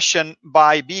was a question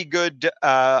by Be Good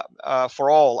for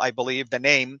All, I believe, the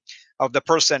name of the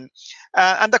person.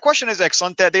 And the question is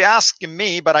excellent. They asked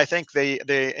me, but I think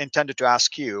they intended to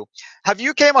ask you. Have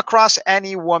you came across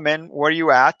any women where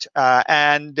you at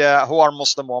and who are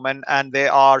Muslim women and they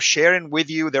are sharing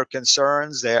with you their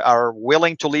concerns? They are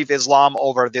willing to leave Islam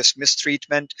over this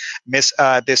mistreatment, this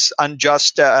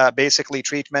unjust, basically,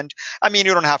 treatment. I mean,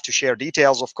 you don't have to share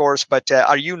details, of course, but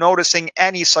are you noticing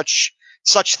any such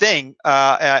thing,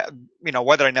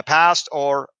 whether in the past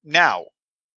or now?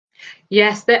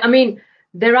 Yes, I mean,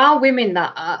 there are women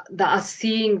that are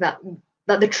seeing that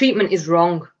the treatment is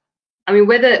wrong. I mean,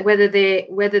 whether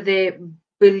they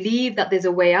believe that there's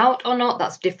a way out or not,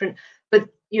 that's different. But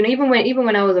even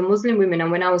when I was a Muslim woman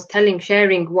and when I was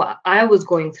sharing what I was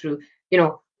going through,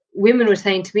 women were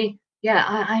saying to me, "Yeah,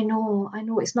 I know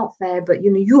it's not fair, but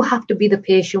you have to be the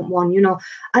patient one.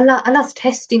 Allah's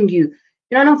testing you.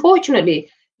 And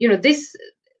unfortunately, this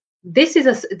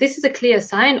is a clear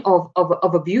sign of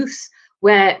abuse."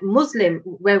 Where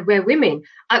women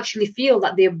actually feel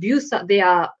that the abuse that they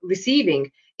are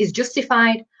receiving is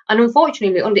justified. And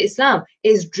unfortunately, under Islam, it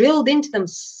is drilled into them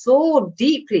so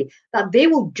deeply that they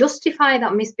will justify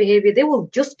that misbehavior, they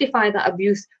will justify that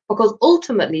abuse, because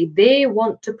ultimately they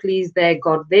want to please their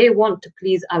God, they want to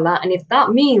please Allah. And if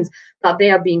that means that they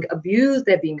are being abused,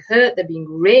 they're being hurt, they're being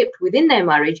raped within their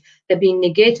marriage, they're being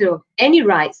negated of any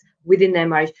rights within their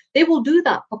marriage, they will do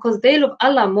that because they love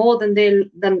Allah more than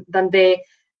they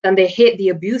hate the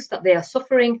abuse that they are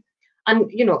suffering.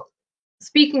 And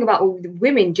speaking about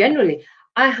women generally,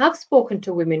 I have spoken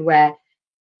to women where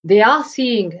they are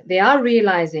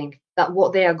realizing that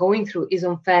what they are going through is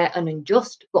unfair and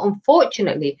unjust, but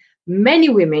unfortunately many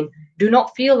women do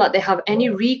not feel that they have any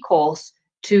recourse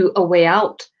to a way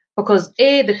out, because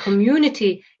the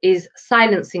community is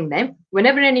silencing them.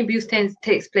 Whenever any abuse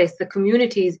takes place, the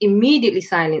community is immediately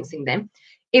silencing them.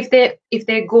 If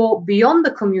they go beyond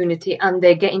the community and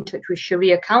they get in touch with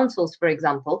Sharia councils, for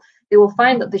example, they will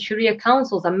find that the Sharia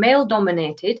councils are male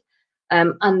dominated,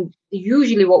 and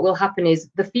usually what will happen is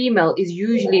the female is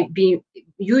usually be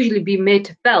made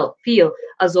to feel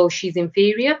as though she's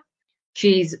inferior,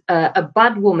 she's a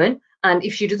bad woman, and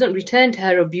if she doesn't return to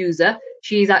her abuser,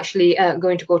 she's actually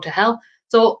going to go to hell.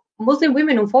 So Muslim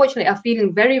women, unfortunately, are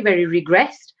feeling very, very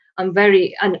regressed and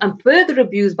further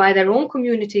abused by their own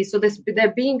community. So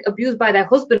they're being abused by their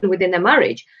husband within their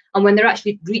marriage. And when they're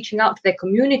actually reaching out to their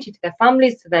community, to their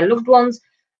families, to their loved ones,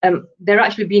 they're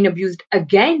actually being abused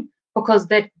again, because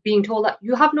they're being told that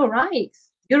you have no rights.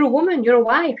 You're a woman, you're a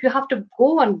wife, you have to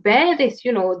go and bear this.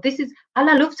 This is,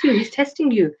 Allah loves you, He's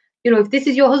testing you. If this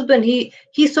is your husband, he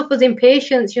suffers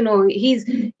impatience,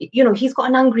 he's got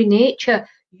an angry nature.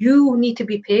 You need to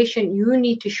be patient. You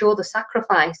need to show the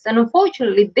sacrifice. And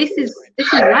unfortunately, this is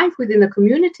rife within the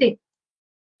community.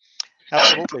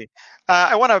 Absolutely.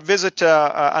 I want to visit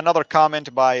another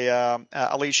comment by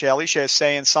Alicia. Alicia is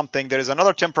saying something. There is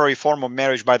another temporary form of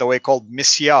marriage, by the way, called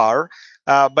misyar.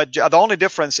 But the only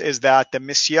difference is that the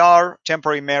misyar,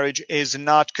 temporary marriage, is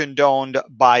not condoned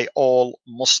by all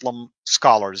Muslim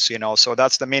scholars. So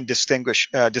that's the main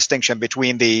distinction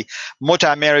between the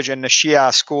muta marriage and the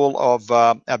Shia school of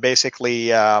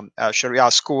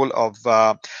Sharia school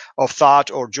of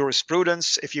thought or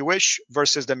jurisprudence, if you wish,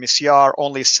 versus the misyar.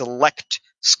 Only select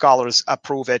scholars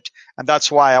approve it, and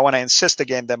that's why I want to insist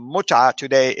again that muta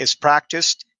today is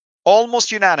practiced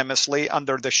almost unanimously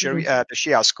under the Sharia, the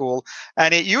Shia school.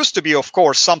 And it used to be, of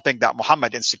course, something that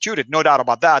Muhammad instituted, no doubt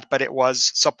about that, but it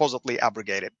was supposedly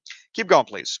abrogated. Keep going,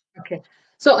 please. Okay.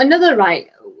 So another right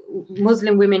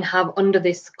Muslim women have under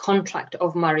this contract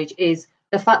of marriage is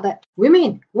the fact that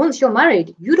women, once you're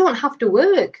married, you don't have to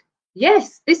work.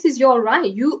 Yes, this is your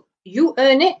right. You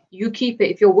earn it, you keep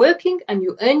it. If you're working and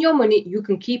you earn your money, you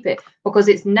can keep it, because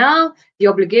it's now the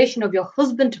obligation of your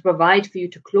husband to provide for you,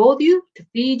 to clothe you, to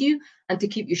feed you, and to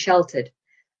keep you sheltered.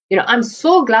 I'm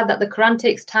so glad that the Quran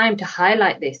takes time to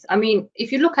highlight this. I mean,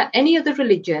 if you look at any other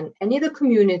religion, any other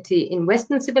community in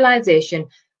Western civilization,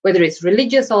 whether it's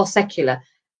religious or secular,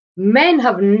 Men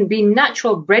have been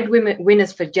natural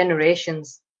breadwinners for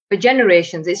generations. For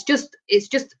generations, it's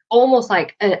just almost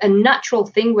like a natural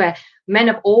thing where men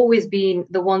have always been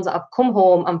the ones that have come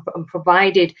home and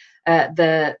provided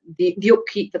the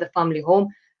upkeep for the family home.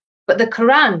 But the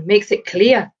Quran makes it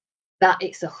clear that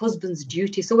it's a husband's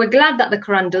duty. So we're glad that the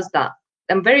Quran does that.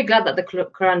 I'm very glad that the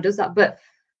Quran does that. But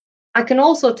I can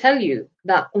also tell you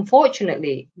that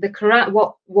unfortunately, the Quran,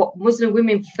 what Muslim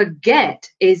women forget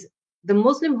is the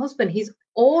Muslim husband,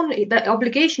 the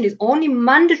obligation is only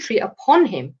mandatory upon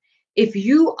him if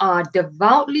you are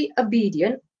devoutly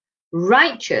obedient,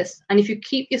 righteous, and if you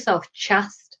keep yourself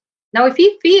chaste. Now, if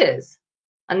he fears,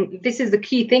 and this is the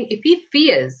key thing, if he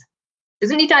fears,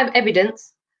 doesn't need to have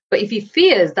evidence, but if he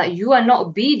fears that you are not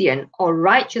obedient or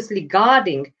righteously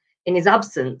guarding in his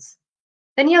absence,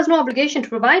 then he has no obligation to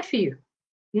provide for you,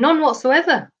 none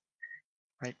whatsoever.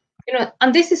 Right. You know,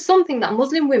 and this is something that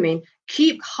Muslim women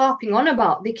keep harping on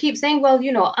about. They keep saying, well,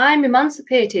 you know, I'm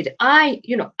emancipated. I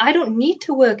don't need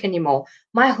to work anymore.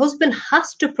 My husband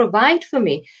has to provide for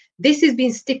me. This has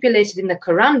been stipulated in the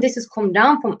Quran. This has come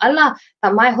down from Allah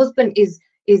that my husband is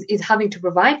having to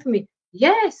provide for me.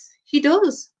 Yes, he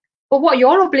does. But what are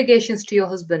your obligations to your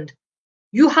husband?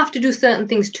 You have to do certain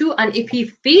things too. And if he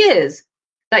fears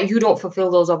that you don't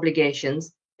fulfill those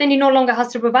obligations, then he no longer has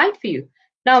to provide for you.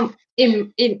 Now,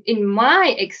 in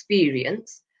my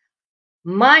experience,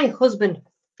 my husband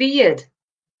feared,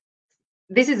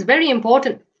 this is very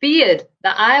important, feared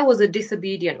that I was a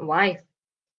disobedient wife.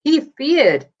 He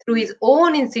feared through his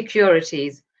own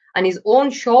insecurities and his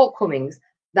own shortcomings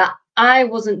that I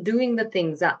wasn't doing the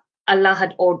things that Allah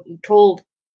had told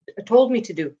me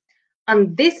to do.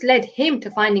 And this led him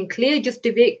to finding clear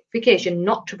justification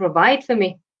not to provide for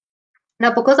me.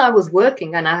 Now, because I was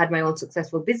working and I had my own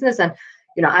successful business and,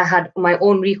 you know, I had my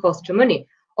own recourse to money,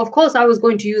 of course, I was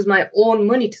going to use my own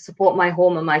money to support my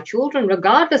home and my children,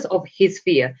 regardless of his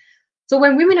fear. So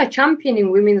when women are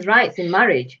championing women's rights in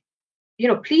marriage, you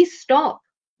know, please stop.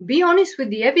 Be honest with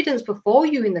the evidence before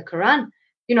you in the Quran,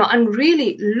 you know, and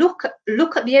really look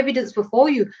at the evidence before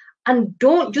you, and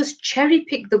don't just cherry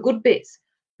pick the good bits.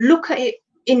 Look at it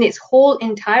in its whole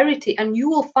entirety, and you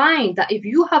will find that if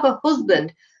you have a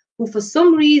husband who for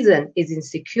some reason is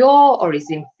insecure or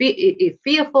is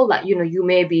fearful that, you know, you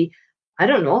may be, I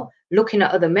don't know, looking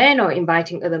at other men or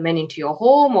inviting other men into your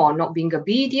home or not being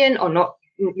obedient or not,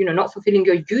 you know, not fulfilling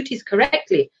your duties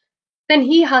correctly, then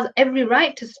he has every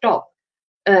right to stop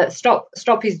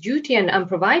his duty and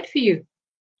provide for you.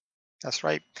 That's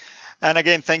right. And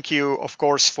again, thank you, of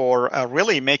course, for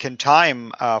really making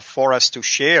time for us to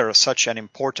share such an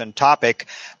important topic.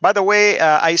 By the way,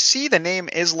 I see the name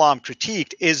Islam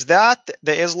Critiqued. Is that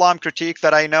the Islam Critique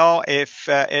that I know? If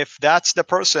that's the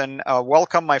person,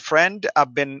 welcome, my friend.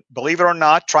 I've been, believe it or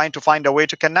not, trying to find a way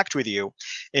to connect with you.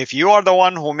 If you are the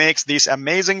one who makes these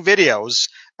amazing videos,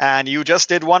 and you just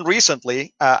did one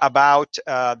recently about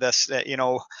this,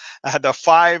 the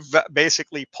 5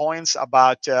 basically points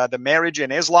about the marriage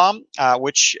in Islam,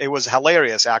 which it was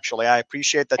hilarious, actually. I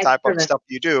appreciate the type of stuff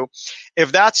you do.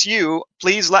 If that's you,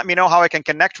 please let me know how I can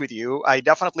connect with you. I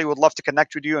definitely would love to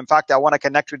connect with you. In fact, I want to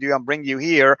connect with you and bring you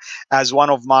here as one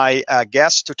of my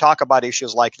guests to talk about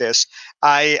issues like this.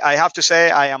 I have to say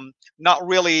I am not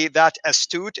really that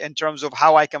astute in terms of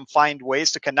how I can find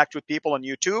ways to connect with people on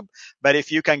YouTube. But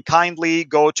if you can kindly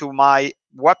go to my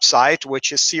website,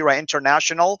 which is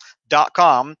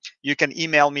CIRAinternational.com, you can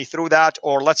email me through that,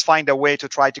 or let's find a way to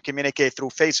try to communicate through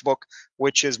Facebook,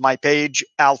 which is my page,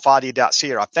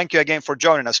 alfadi.cira. Thank you again for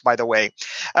joining us, by the way.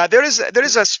 There is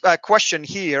a question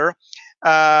here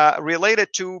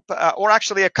related to, or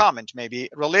actually a comment maybe,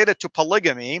 related to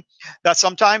polygamy, that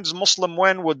sometimes Muslim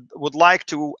women would like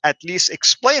to at least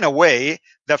explain away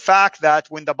the fact that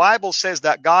when the Bible says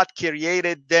that God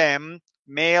created them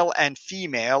male and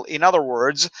female, in other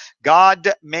words,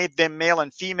 God made them male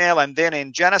and female, and then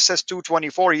in Genesis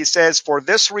 2:24 he says, for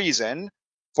this reason,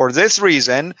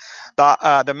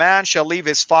 the man shall leave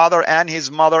his father and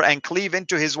his mother and cleave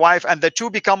into his wife, and the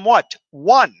two become what?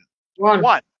 One.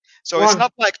 So it's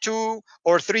not like 2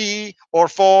 or 3 or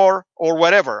 4 or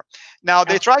whatever. Now,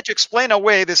 they try to explain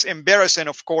away this embarrassing,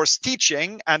 of course,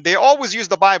 teaching, and they always use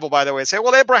the Bible, by the way. Say,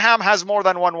 well, Abraham has more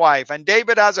than one wife, and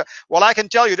David has well, I can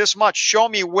tell you this much. Show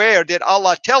me, where did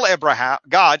Allah tell Abraham,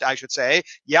 God, I should say,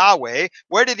 Yahweh,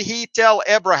 where did he tell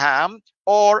Abraham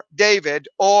or David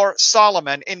or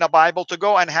Solomon in the Bible to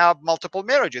go and have multiple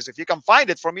marriages? If you can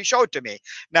find it for me, show it to me.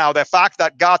 Now, the fact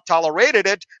that God tolerated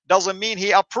it doesn't mean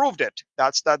he approved it.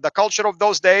 That's the culture of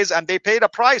those days, and they paid a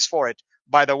price for it,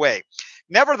 by the way.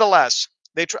 Nevertheless,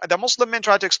 the Muslim men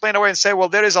try to explain away and say, well,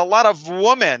 there is a lot of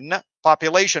women,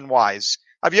 population-wise,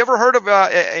 Have you ever heard of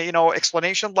you know,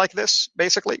 explanation like this,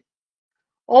 basically?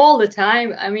 All the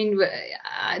time. I mean,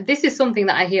 this is something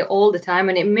that I hear all the time,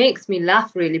 and it makes me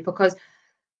laugh really because,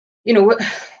 you know,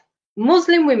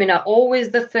 Muslim women are always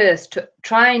the first to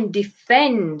try and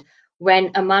defend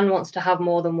when a man wants to have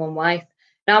more than one wife.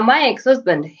 Now, my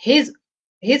ex-husband, his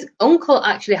uncle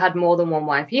actually had more than one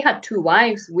wife. He had two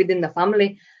wives within the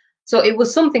family. So it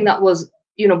was something that was,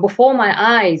 you know, before my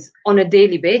eyes on a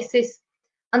daily basis.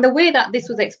 And the way that this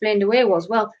was explained away was,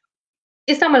 well,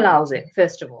 Islam allows it,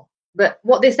 first of all. But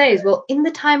what they say is, well, in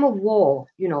the time of war,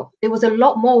 you know, there was a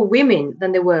lot more women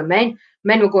than there were men.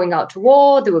 Men were going out to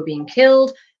war, they were being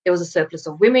killed. There was a surplus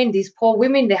of women. These poor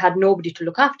women, they had nobody to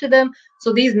look after them.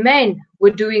 So these men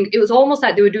were doing, it was almost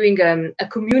like they were doing a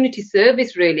community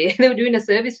service, really. They were doing a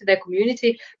service to their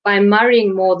community by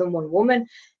marrying more than one woman.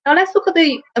 Now let's look at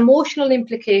the emotional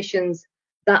implications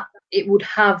that it would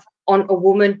have on a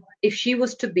woman if she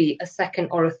was to be a second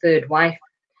or a third wife.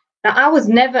 Now, I was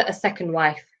never a second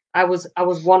wife. I was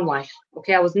one wife.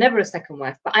 Okay, I was never a second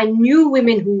wife, but I knew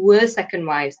women who were second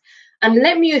wives. And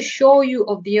let me assure you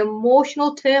of the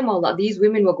emotional turmoil that these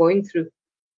women were going through.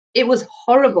 It was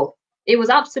horrible. It was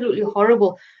absolutely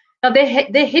horrible. Now they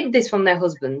hid this from their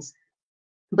husbands,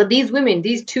 but these women,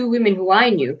 these two women who I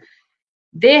knew,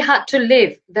 they had to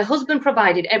live. Their husband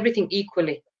provided everything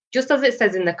equally. Just as it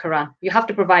says in the Quran, you have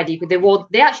to provide equal.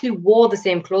 They actually wore the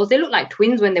same clothes. They looked like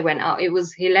twins when they went out. It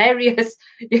was hilarious.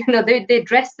 You know, they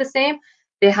dressed the same.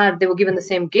 They were given the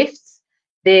same gifts.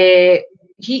 He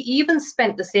even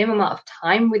spent the same amount of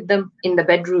time with them in the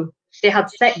bedroom. They had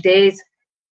set days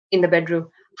in the bedroom.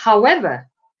 However,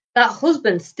 that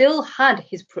husband still had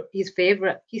his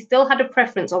favorite. He still had a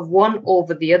preference of one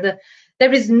over the other.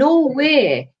 There is no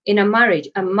way in a marriage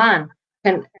a man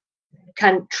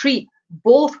can treat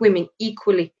both women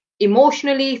equally,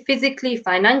 emotionally, physically,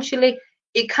 financially.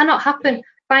 It cannot happen.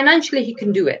 Financially, he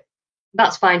can do it.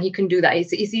 That's fine. He can do that.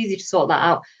 It's easy to sort that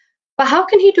out. But how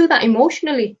can he do that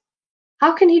emotionally?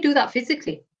 How can he do that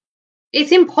physically?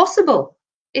 It's impossible.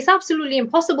 It's absolutely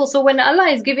impossible. So when Allah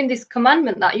is giving this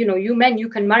commandment that, you know, you men, you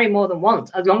can marry more than once,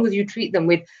 as long as you treat them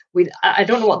with I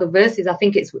don't know what the verse is. I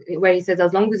think it's where he says,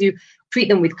 as long as you treat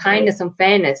them with kindness and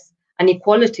fairness and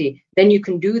equality, then you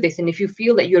can do this. And if you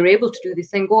feel that you're able to do this,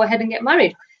 then go ahead and get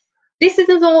married. This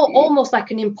is almost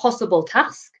like an impossible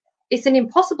task. It's an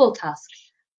impossible task.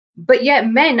 But yet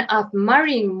men are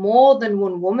marrying more than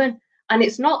one woman. And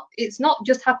it's not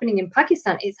just happening in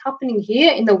Pakistan, it's happening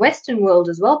here in the Western world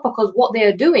as well, because what they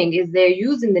are doing is they're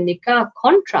using the nikah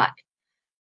contract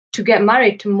to get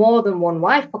married to more than one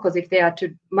wife, because if they are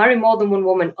to marry more than one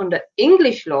woman under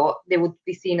English law, they would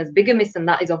be seen as bigamists, and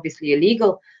that is obviously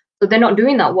illegal. So they're not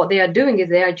doing that. What they are doing is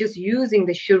they are just using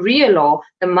the Sharia law,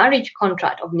 the marriage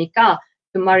contract of nikah,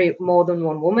 to marry more than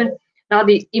one woman. Now,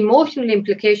 the emotional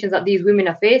implications that these women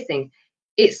are facing,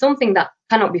 it's something that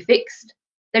cannot be fixed.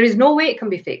 There is no way it can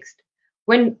be fixed.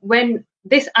 When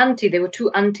this auntie, there were two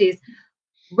aunties,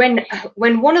 when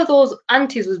one of those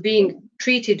aunties was being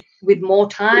treated with more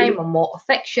time and more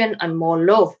affection and more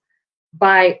love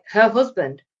by her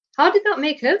husband, how did that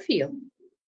make her feel?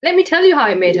 Let me tell you how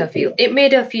it made her feel. It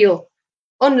made her feel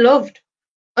unloved,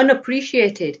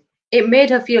 unappreciated. It made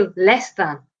her feel less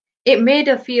than. It made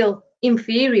her feel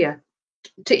inferior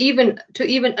to even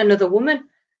another woman.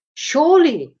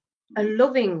 Surely a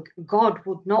loving God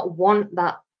would not want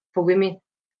that for women.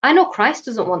 I know Christ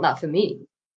doesn't want that for me.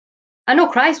 I know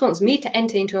Christ wants me to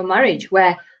enter into a marriage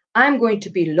where I'm going to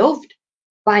be loved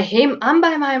by him and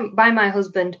by my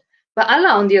husband. But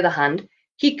Allah, on the other hand,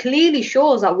 he clearly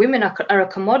shows that women are a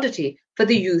commodity for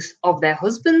the use of their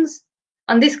husbands.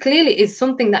 And this clearly is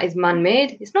something that is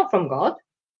man-made. It's not from God.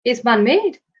 It's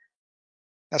man-made.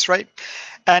 That's right.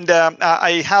 And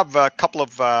I have a couple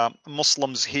of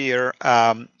Muslims here.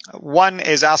 One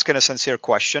is asking a sincere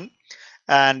question,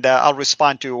 and I'll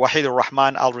respond to Wahid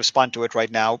al-Rahman. I'll respond to it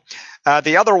right now.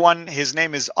 The other one, his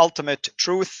name is Ultimate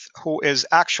Truth, who is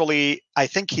actually, I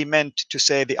think he meant to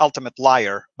say the ultimate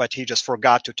liar, but he just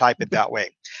forgot to type it that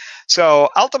way. So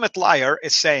Ultimate Liar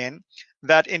is saying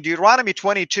that in Deuteronomy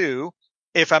 22,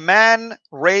 if a man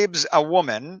rapes a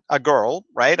woman, a girl,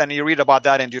 right, and you read about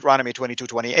that in Deuteronomy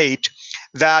 22:28,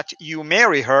 that you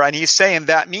marry her, and he's saying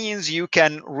that means you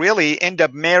can really end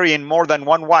up marrying more than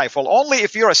one wife. Well, only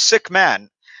if you're a sick man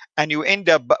and you end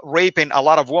up raping a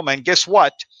lot of women, guess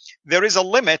what? There is a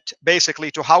limit,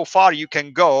 basically, to how far you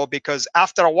can go, because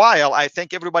after a while, I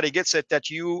think everybody gets it that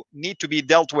you need to be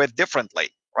dealt with differently,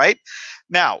 right?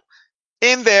 Now,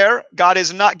 in there, God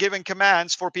is not giving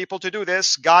commands for people to do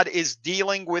this. God is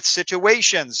dealing with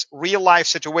situations, real life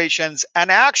situations.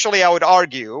 And actually, I would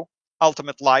argue,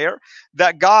 ultimate liar,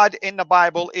 that God in the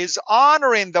Bible is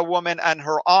honoring the woman and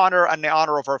her honor and the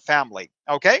honor of her family.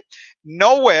 Okay?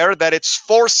 Nowhere that it's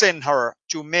forcing her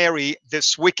to marry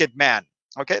this wicked man.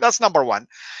 Okay, that's number one.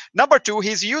 Number two,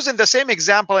 he's using the same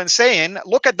example and saying,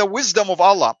 look at the wisdom of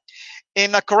Allah.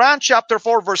 In the Quran chapter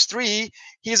 4 verse 3,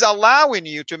 he's allowing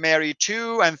you to marry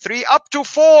 2 and 3 up to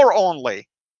 4 only.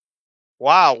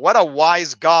 Wow, what a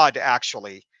wise God,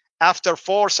 actually. After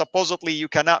 4, supposedly you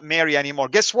cannot marry anymore.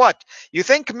 Guess what? You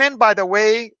think men, by the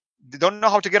way, don't know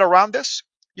how to get around this?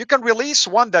 You can release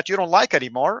one that you don't like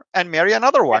anymore and marry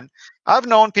another one. I've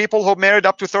known people who married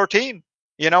up to 13.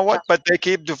 You know what? But they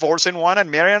keep divorcing one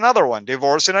and marry another one.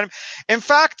 Divorcing them. In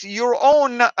fact, your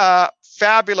own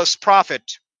fabulous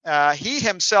prophet, he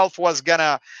himself was going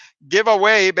to give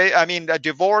away,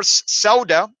 divorce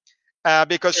Sauda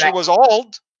because she was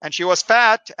old and she was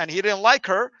fat and he didn't like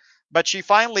her, but she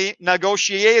finally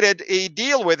negotiated a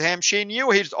deal with him. She knew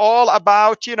he's all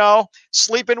about,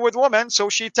 sleeping with women. So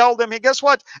she told him, hey, guess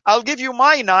what? I'll give you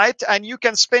my night and you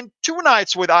can spend 2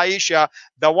 nights with Aisha,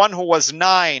 the one who was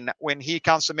 9 when he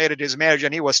consummated his marriage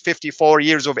and he was 54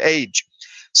 years of age.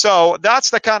 So that's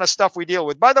the kind of stuff we deal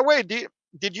with. By the way,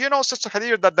 did you know, Sister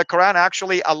Khadijah, that the Quran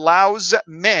actually allows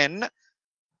men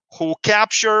who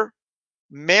capture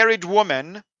married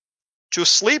women to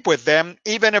sleep with them,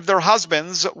 even if their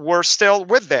husbands were still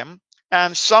with them?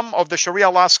 And some of the Sharia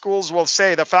law schools will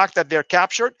say the fact that they're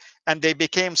captured and they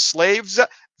became slaves,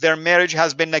 their marriage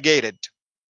has been negated.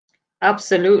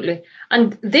 Absolutely.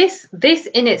 And this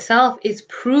in itself is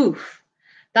proof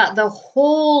that the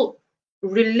whole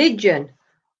religion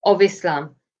of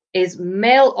Islam is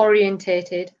male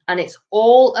orientated, and it's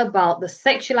all about the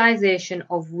sexualization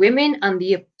of women and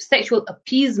the sexual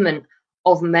appeasement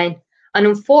of men. And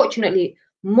unfortunately,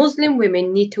 Muslim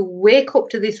women need to wake up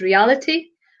to this reality,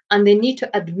 and they need to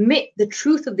admit the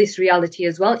truth of this reality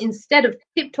as well, instead of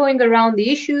tiptoeing around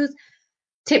the issues,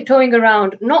 tiptoeing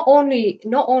around not only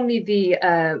the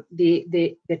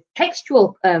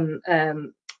textual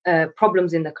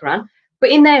problems in the Quran, but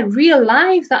in their real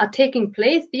lives that are taking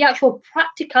place, the actual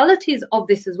practicalities of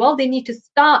this as well. They need to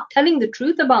start telling the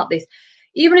truth about this.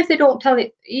 Even if they don't tell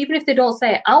it, even if they don't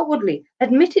say it outwardly,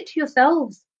 admit it to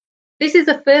yourselves. This is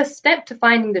the first step to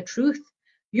finding the truth.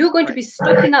 You're going to be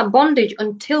stuck in that bondage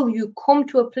until you come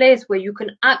to a place where you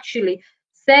can actually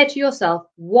say to yourself,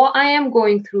 what I am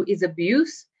going through is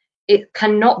abuse. It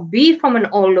cannot be from an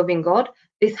all-loving God.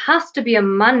 This has to be a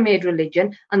man-made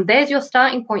religion. And there's your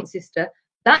starting point, sister.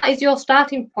 That is your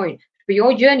starting point for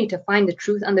your journey to find the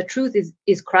truth. And the truth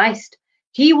is Christ.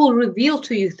 He will reveal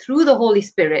to you through the Holy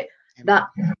Spirit that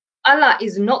Allah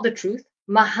is not the truth.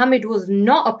 Muhammad was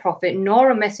not a prophet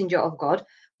nor a messenger of God,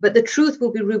 but the truth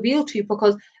will be revealed to you,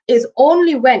 because it's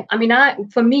only when,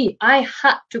 I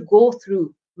had to go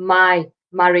through my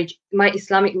marriage, my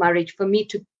Islamic marriage, for me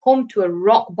to come to a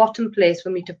rock bottom place,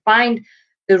 for me to find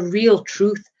the real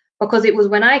truth. Because it was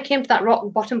when I came to that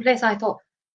rock bottom place, I thought,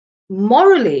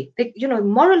 morally,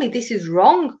 this is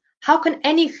wrong. How can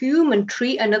any human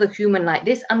treat another human like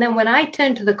this? And then when I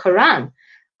turned to the Quran,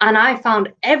 and I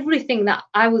found everything that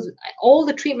all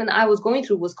the treatment that I was going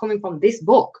through was coming from this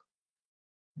book,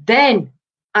 then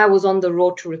I was on the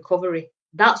road to recovery.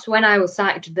 That's when I was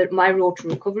started my road to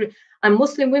recovery. And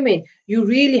Muslim women, you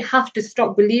really have to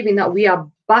stop believing that we are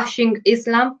bashing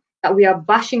Islam, that we are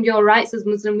bashing your rights as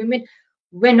Muslim women.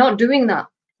 We're not doing that.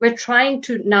 We're trying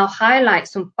to now highlight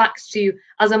some facts to you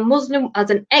as a Muslim, as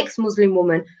an ex-Muslim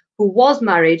woman who was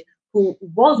married, who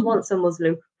was once a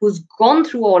Muslim, who's gone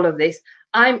through all of this.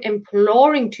 I'm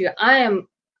imploring to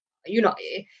you,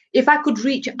 if I could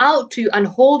reach out to you and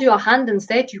hold your hand and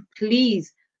say to you,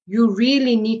 please, you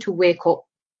really need to wake up.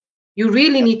 You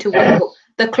really need to wake up.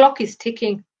 The clock is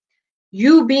ticking.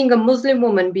 You being a Muslim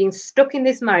woman, being stuck in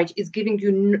this marriage is giving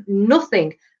you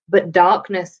nothing but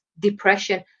darkness,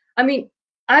 depression.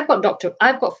 I've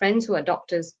got friends who are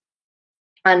doctors.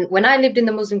 And when I lived in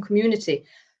the Muslim community,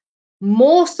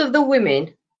 most of the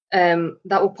women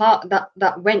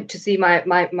that went to see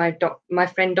my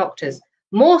friend doctors,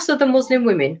 most of the Muslim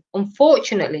women,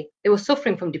 unfortunately, they were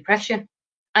suffering from depression,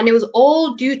 and it was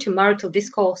all due to marital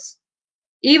discourse.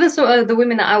 Even some of the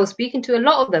women that I was speaking to, a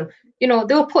lot of them, they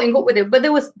were putting up with it, but they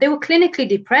were clinically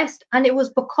depressed, and it was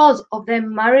because of their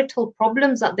marital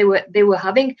problems that they were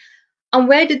having. And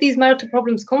where did these marital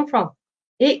problems come from?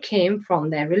 It came from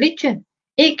their religion.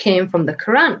 It came from the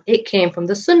Quran. It came from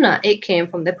the Sunnah. It came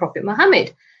from the Prophet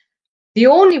Muhammad. The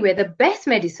only way, the best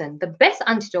medicine, the best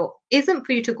antidote isn't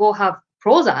for you to go have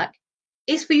Prozac.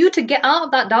 It's for you to get out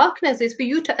of that darkness. It's for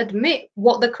you to admit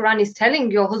what the Quran is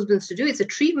telling your husbands to do. It's a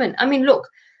treatment. Look,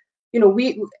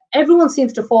 everyone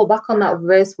seems to fall back on that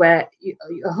verse where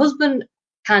a husband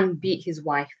can beat his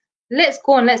wife. Let's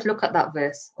go and let's look at that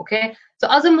verse, okay? So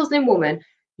as a Muslim woman,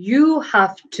 you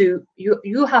have to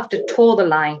toe the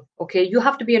line, okay? You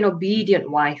have to be an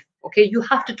obedient wife, okay? You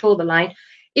have to toe the line.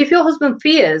 If your husband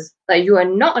fears that you are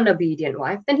not an obedient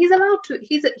wife, then he's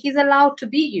allowed to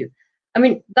beat you. I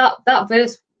mean, that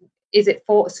verse, is it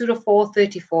Surah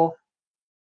 434?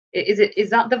 Is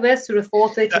that the verse, Surah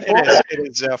 434? It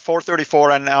is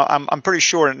 434, and I'm pretty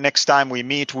sure next time we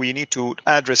meet, we need to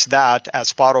address that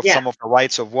as part of some of the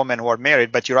rights of women who are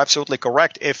married. But you're absolutely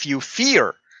correct. If you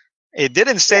fear, it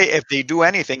didn't say if they do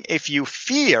anything. If you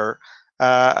fear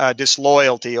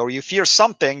disloyalty or you fear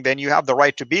something, then you have the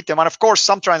right to beat them. And of course,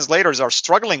 some translators are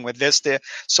struggling with this.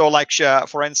 So like,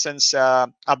 for instance,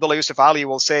 Abdullah Yusuf Ali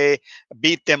will say,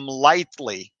 beat them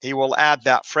lightly. He will add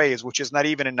that phrase, which is not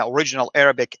even in the original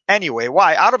Arabic anyway.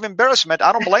 Why? Out of embarrassment.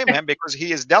 I don't blame him, because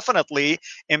he is definitely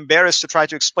embarrassed to try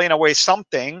to explain away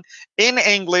something in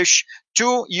English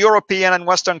to European and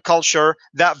Western culture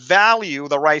that value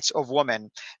the rights of women.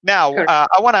 Now,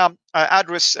 I want to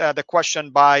address the question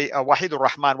by Wahid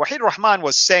Rahman. Wahid Rahman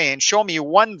was saying, show me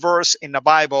one verse in the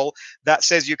Bible that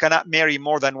says you cannot marry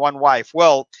more than one wife.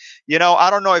 Well, I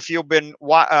don't know if you've been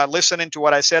listening to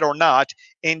what I said or not.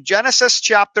 In Genesis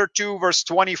chapter 2, verse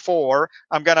 24,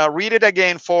 I'm going to read it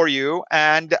again for you,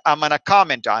 and I'm going to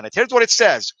comment on it. Here's what it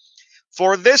says.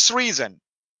 For this reason,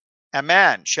 a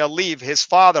man shall leave his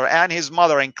father and his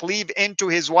mother and cleave into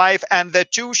his wife, and the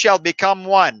two shall become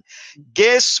one.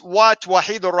 Guess what,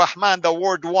 Wahid Rahman, the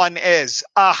word one is?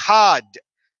 Ahad.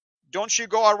 Don't you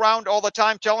go around all the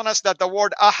time telling us that the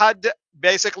word ahad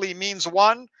basically means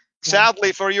one?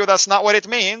 Sadly for you, that's not what it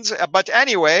means. But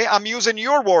anyway, I'm using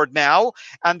your word now,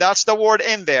 and that's the word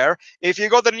in there. If you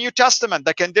go to the New Testament,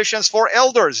 the conditions for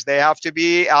elders, they have to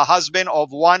be a husband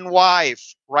of one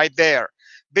wife, right there.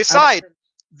 Besides,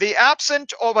 the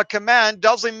absence of a command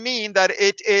doesn't mean that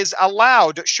it is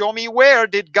allowed. Show me where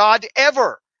did God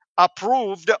ever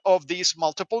approved of these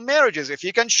multiple marriages. If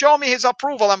you can show me his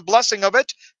approval and blessing of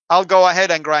it, I'll go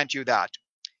ahead and grant you that.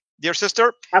 Dear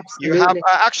sister, absolutely. You have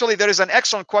actually, there is an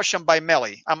excellent question by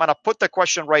Melly. I'm going to put the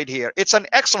question right here. It's an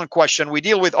excellent question we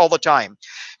deal with all the time.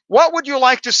 What would you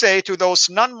like to say to those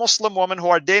non-Muslim women who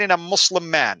are dating a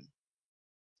Muslim man?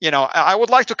 I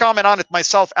would like to comment on it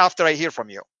myself after I hear from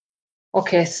you.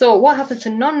 Okay, so what happens to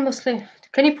non-Muslim?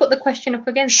 Can you put the question up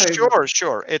again? Sorry.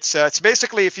 Sure. It's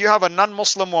basically, if you have a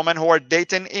non-Muslim woman who are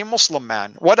dating a Muslim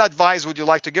man, what advice would you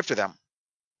like to give to them?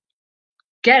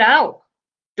 Get out.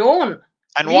 Don't.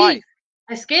 And leave. why?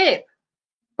 Escape.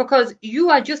 Because you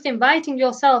are just inviting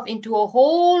yourself into a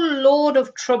whole load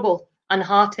of trouble and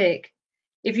heartache.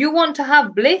 If you want to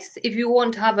have bliss, if you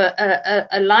want to have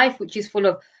a life which is full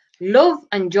of love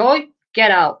and joy,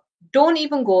 get out. Don't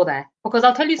even go there. Because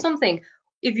I'll tell you something.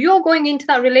 If you're going into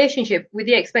that relationship with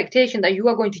the expectation that you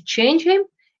are going to change him,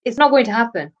 it's not going to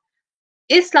happen.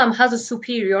 Islam has a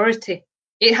superiority.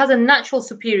 It has a natural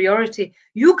superiority.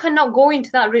 You cannot go into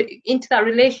that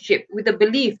relationship with the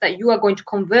belief that you are going to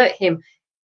convert him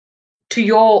to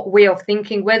your way of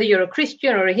thinking, whether you're a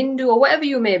Christian or a Hindu or whatever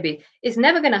you may be. It's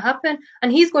never going to happen.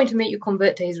 And he's going to make you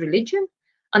convert to his religion.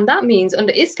 And that means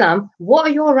under Islam, what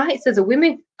are your rights as a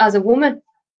woman?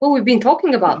 Well, we've been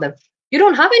talking about them. You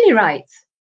don't have any rights.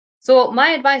 So my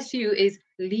advice to you is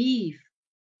leave.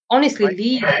 Honestly,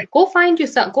 leave. Go find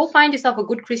yourself a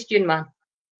good Christian man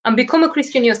and become a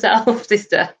Christian yourself,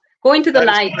 sister. Go into the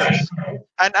light.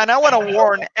 And I want to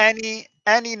warn any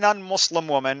non-Muslim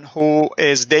woman who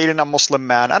is dating a Muslim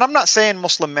man. And I'm not saying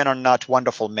Muslim men are not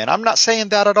wonderful men. I'm not saying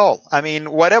that at all. I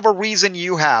mean, whatever reason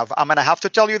you have, I'm going to have to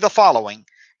tell you the following.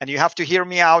 And you have to hear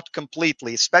me out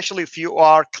completely, especially if you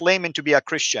are claiming to be a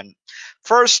Christian.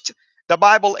 First, the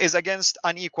Bible is against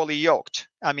unequally yoked.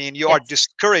 I mean, you are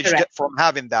discouraged from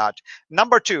having that.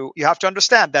 Number two, you have to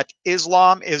understand that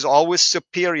Islam is always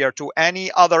superior to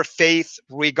any other faith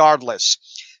regardless.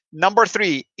 Number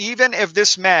three, even if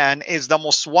this man is the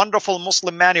most wonderful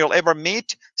Muslim man you'll ever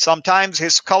meet, sometimes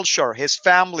his culture, his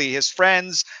family, his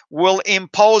friends will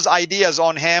impose ideas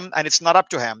on him, and it's not up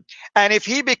to him. And if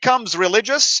he becomes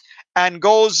religious and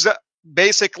goes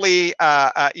basically,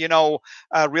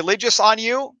 religious on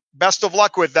you, best of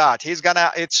luck with that. He's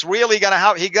gonna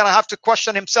have to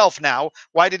question himself now.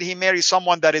 Why did he marry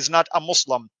someone that is not a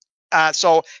Muslim?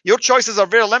 So your choices are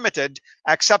very limited.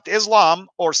 Accept Islam,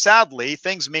 or sadly,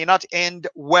 things may not end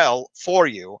well for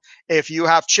you. If you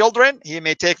have children, he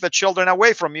may take the children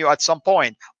away from you at some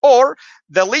point. Or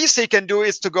the least he can do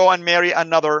is to go and marry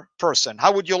another person.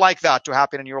 How would you like that to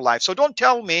happen in your life? So don't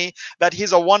tell me that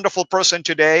he's a wonderful person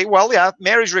today. Well, yeah,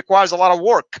 marriage requires a lot of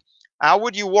work. How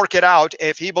would you work it out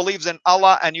if he believes in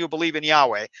Allah and you believe in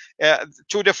Yahweh?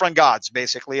 Two different gods,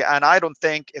 basically. And I don't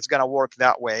think it's going to work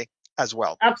that way as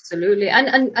well. Absolutely.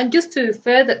 And just to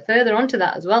further onto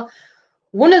that as well,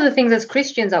 one of the things as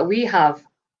Christians that we have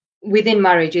within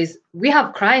marriage is we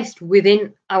have Christ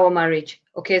within our marriage.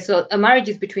 Okay, so a marriage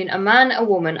is between a man, a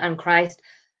woman, and Christ.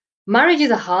 Marriage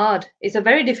is it's a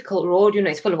very difficult road,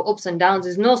 it's full of ups and downs.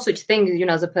 There's no such thing,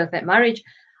 as a perfect marriage.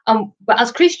 But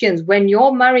as Christians, when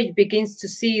your marriage begins to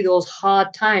see those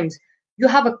hard times, you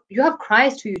have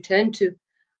Christ who you turn to,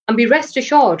 and be rest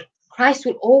assured, Christ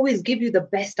will always give you the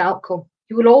best outcome.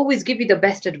 He will always give you the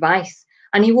best advice,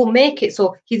 and he will make it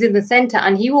so he's in the center,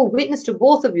 and he will witness to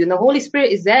both of you, and the Holy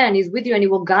Spirit is there and he's with you, and he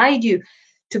will guide you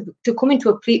to come into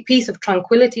a peace of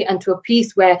tranquility, and to a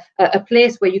peace where a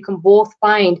place where you can both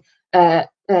find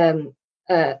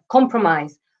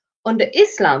compromise. Under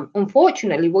Islam,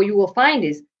 unfortunately, what you will find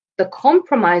is the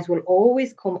compromise will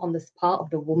always come on the part of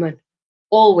the woman,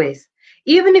 always.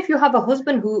 Even if you have a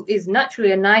husband who is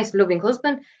naturally a nice, loving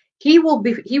husband, he will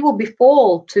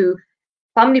fall to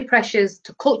family pressures,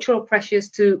 to cultural pressures,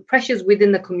 to pressures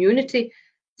within the community.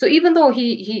 So even though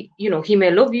he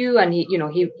may love you, and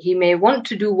he may want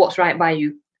to do what's right by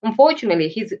you, unfortunately,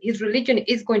 his religion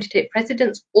is going to take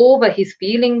precedence over his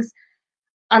feelings,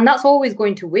 and that's always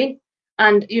going to win.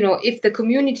 And if the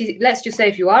community, let's just say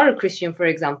if you are a Christian, for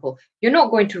example, you're not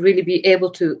going to really be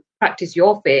able to practice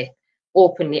your faith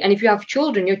openly. And if you have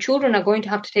children, your children are going to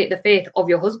have to take the faith of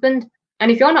your husband.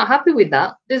 And if you're not happy with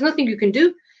that, there's nothing you can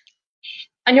do.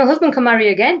 And your husband can marry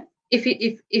again if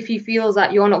he feels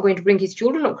that you're not going to bring his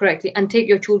children up correctly and take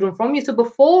your children from you. So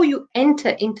before you enter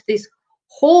into this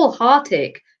whole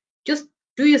heartache, just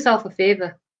do yourself a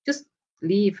favor. Just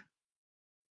leave.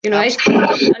 It's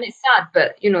sad,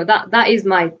 but that is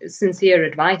my sincere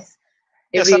advice.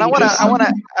 Yes, really, and I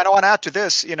want to add to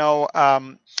this.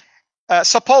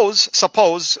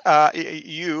 Suppose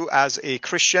you as a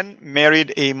Christian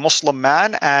married a Muslim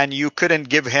man and you couldn't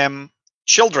give him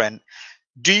children.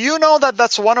 Do you know that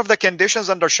that's one of the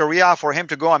conditions under Sharia for him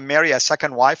to go and marry a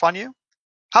second wife on you?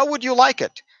 How would you like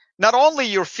it? Not only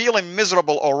you're feeling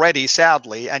miserable already,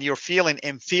 sadly, and you're feeling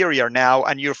inferior now,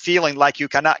 and you're feeling like you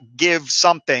cannot give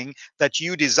something that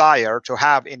you desire to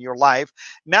have in your life,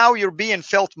 now you're being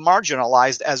felt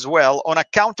marginalized as well on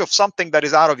account of something that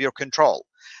is out of your control.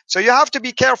 So you have to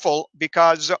be careful,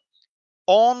 because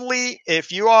only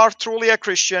if you are truly a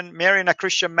Christian, marrying a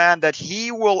Christian man, that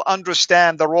he will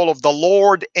understand the role of the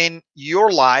Lord in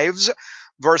your lives,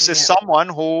 versus someone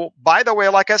who, by the way,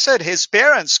 like I said, his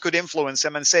parents could influence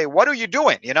him and say, what are you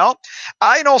doing?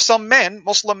 I know some men,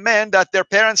 Muslim men, that their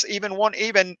parents won't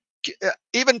even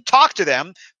talk to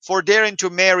them for daring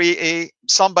to marry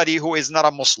somebody who is not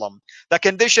a Muslim. The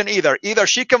condition either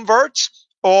she converts,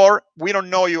 or we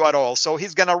don't know you at all. So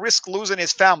he's going to risk losing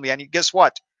his family. And guess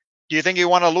what? Do you think you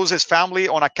want to lose his family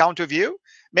on account of you?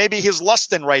 Maybe he's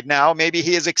lusting right now. Maybe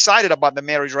he is excited about the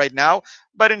marriage right now.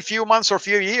 But in a few months or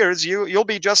few years, you'll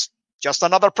be just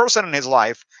another person in his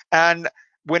life. And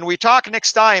when we talk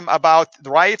next time about the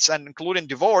rights and including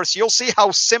divorce, you'll see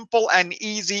how simple and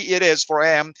easy it is for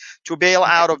him to bail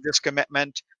out of this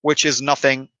commitment, which is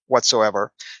nothing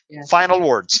whatsoever. Yes. Final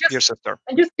words, dear sister.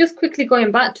 And just quickly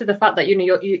going back to the fact that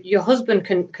your husband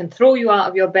can throw you out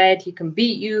of your bed, he can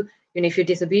beat you, if you're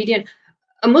disobedient.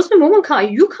 A Muslim woman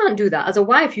you can't do that. As a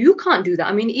wife, you can't do that.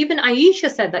 I mean, even Aisha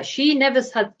said that she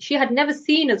had never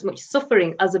seen as much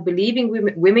suffering as a believing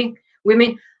women,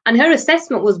 and her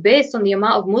assessment was based on the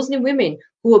amount of Muslim women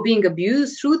who were being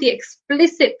abused through the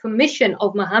explicit permission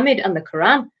of Muhammad and the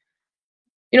Quran.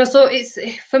 So it's,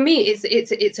 for me,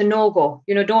 it's a no-go.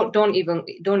 Don't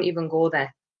even go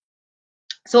there.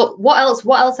 So what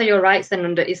else are your rights then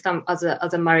under Islam as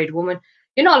a married woman?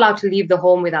 You're not allowed to leave the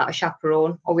home without a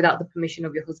chaperone or without the permission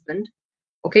of your husband.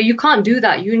 Okay, you can't do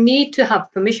that. You need to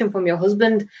have permission from your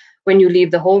husband when you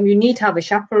leave the home. You need to have a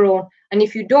chaperone. And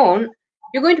if you don't,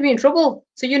 you're going to be in trouble.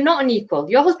 So you're not an equal.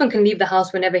 Your husband can leave the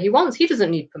house whenever he wants. He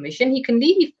doesn't need permission. He can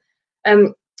leave.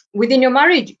 Within your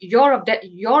marriage, you're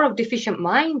of deficient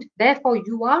mind. Therefore,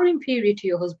 you are inferior to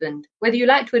your husband. Whether you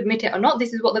like to admit it or not,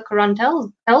 this is what the Quran tells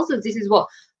us. This is what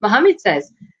Muhammad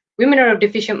says. Women are of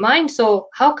deficient mind, so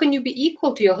how can you be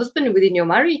equal to your husband within your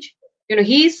marriage?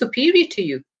 He is superior to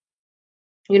you.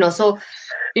 So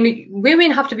women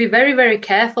have to be very, very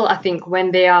careful, I think,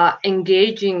 when they are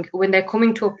engaging, when they're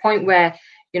coming to a point where,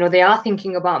 they are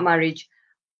thinking about marriage,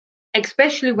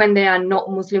 especially when they are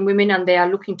not Muslim women and they are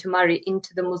looking to marry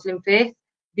into the Muslim faith.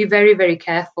 Be very, very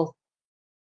careful.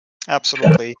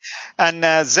 Absolutely. And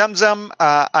Zamzam,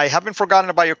 I haven't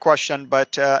forgotten about your question,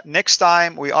 but next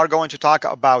time we are going to talk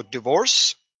about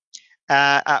divorce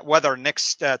whether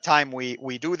next time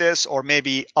we do this or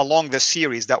maybe along the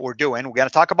series that we're doing. We're going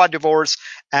to talk about divorce,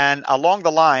 and along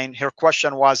the line, her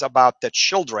question was about the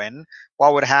children.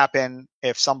 What would happen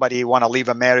if somebody want to leave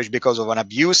a marriage because of an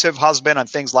abusive husband and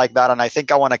things like that? And I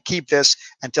think I want to keep this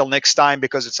until next time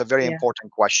because it's a very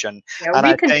important question. Yeah, and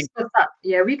we can discuss that.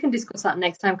 Yeah, we can discuss that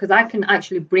next time because I can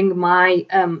actually bring my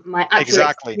my actual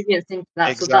experience into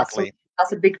that. So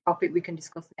that's a big topic we can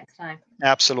discuss next time.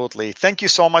 Absolutely. Thank you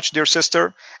so much, dear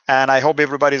sister. And I hope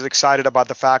everybody's excited about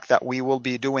the fact that we will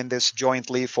be doing this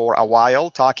jointly for a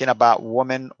while, talking about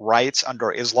women rights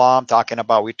under Islam,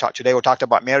 today we talked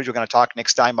about marriage. We're going to talk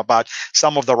next time about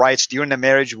some of the rights during the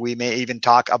marriage. We may even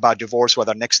talk about divorce,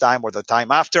 whether next time or the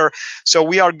time after. So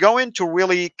we are going to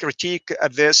really critique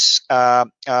this,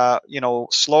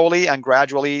 slowly and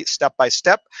gradually, step by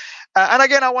step. And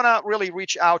again, I want to really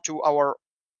reach out to our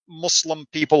Muslim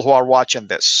people who are watching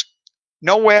this.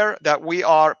 Nowhere that we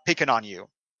are picking on you.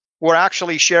 We're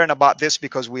actually sharing about this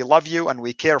because we love you and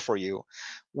we care for you.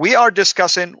 We are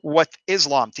discussing what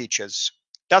Islam teaches.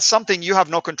 That's something you have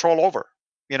no control over.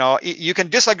 You can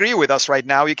disagree with us right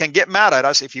now. You can get mad at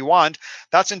us if you want.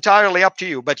 That's entirely up to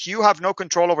you. But you have no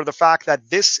control over the fact that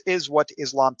this is what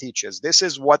Islam teaches. This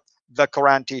is what the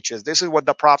Quran teaches. This is what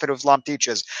the Prophet of Islam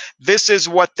teaches. This is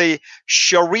what the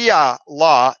Sharia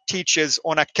law teaches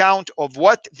on account of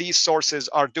what these sources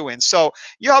are doing. So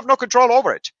you have no control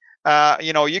over it.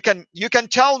 You can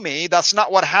tell me that's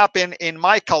not what happened in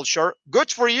my culture.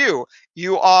 Good for you.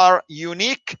 You are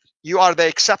unique. You are the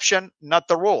exception, not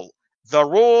the rule. The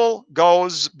rule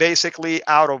goes basically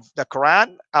out of the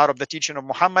Quran, out of the teaching of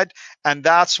Muhammad, and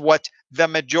that's what the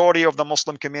majority of the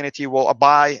Muslim community will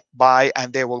abide by,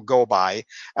 and they will go by.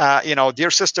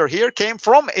 Dear sister here came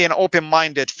from an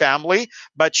open-minded family,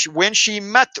 but when she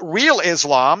met real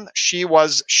Islam, she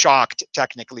was shocked,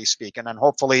 technically speaking, and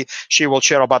hopefully she will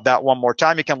share about that one more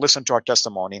time. You can listen to our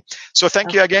testimony. So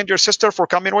thank you again, dear sister, for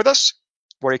coming with us.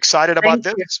 We're excited about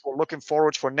this. We're looking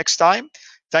forward for next time.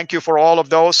 Thank you for all of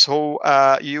those who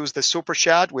use the super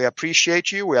chat. We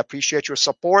appreciate you. We appreciate your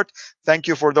support. Thank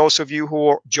you for those of you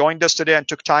who joined us today and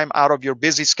took time out of your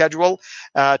busy schedule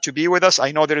to be with us.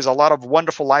 I know there is a lot of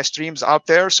wonderful live streams out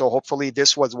there, so hopefully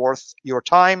this was worth your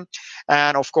time.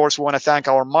 And of course, we want to thank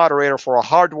our moderator for her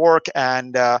hard work,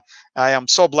 and I am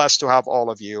so blessed to have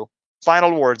all of you.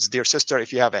 Final words, dear sister,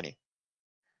 if you have any.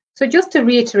 So just to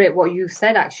reiterate what you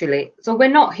said, actually, so we're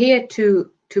not here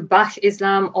to bash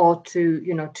Islam or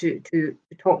to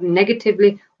talk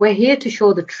negatively. We're here to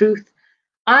show the truth.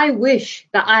 I wish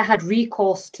that I had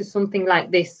recourse to something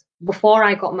like this before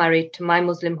I got married to my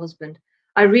Muslim husband.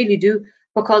 I really do,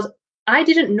 because I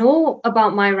didn't know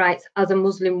about my rights as a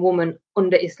Muslim woman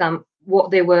under Islam,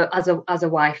 what they were as a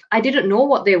wife. I didn't know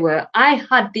what they were. I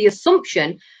had the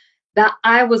assumption that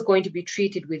I was going to be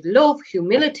treated with love,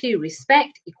 humility,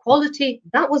 respect, equality.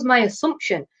 That was my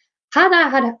assumption. Had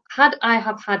I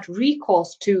have had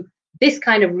recourse to this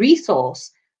kind of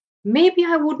resource, maybe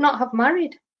I would not have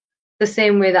married the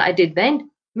same way that I did then.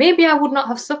 Maybe I would not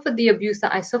have suffered the abuse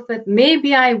that I suffered.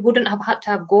 Maybe I wouldn't have had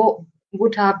to go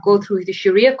through the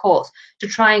Sharia courts to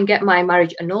try and get my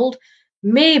marriage annulled.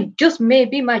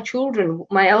 Maybe my children,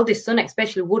 my eldest son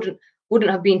especially, wouldn't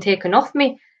have been taken off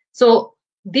me. So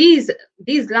these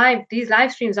live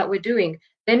streams that we're doing,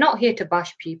 they're not here to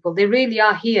bash people. They really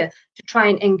are here to try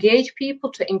and engage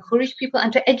people, to encourage people,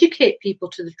 and to educate people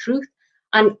to the truth.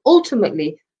 And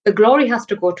ultimately, the glory has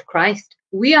to go to Christ.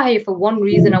 We are here for one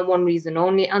reason and one reason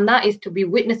only, and that is to be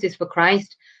witnesses for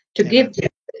Christ, to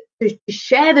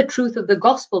share the truth of the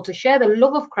gospel, to share the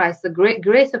love of Christ, the great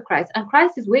grace of Christ. And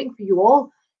Christ is waiting for you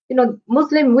all.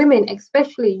 Muslim women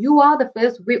especially, you are the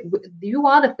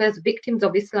first victims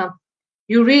of Islam.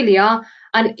 You really are.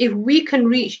 And if we can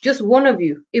reach just one of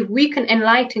you, if we can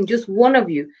enlighten just one of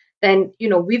you, then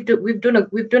we've done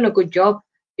a good job.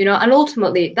 And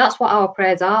ultimately that's what our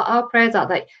prayers are. Our prayers are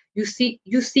that you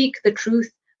seek the truth,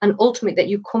 and ultimately that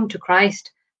you come to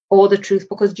Christ for the truth,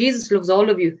 because Jesus loves all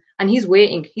of you and he's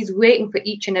waiting for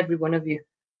each and every one of you.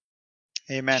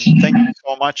 Amen. Thank you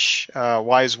so much.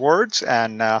 Wise words,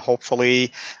 and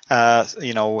hopefully,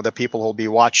 the people who will be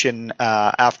watching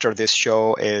after this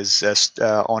show is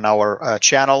on our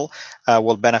channel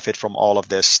will benefit from all of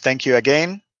this. Thank you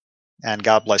again, and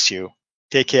God bless you.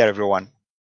 Take care, everyone.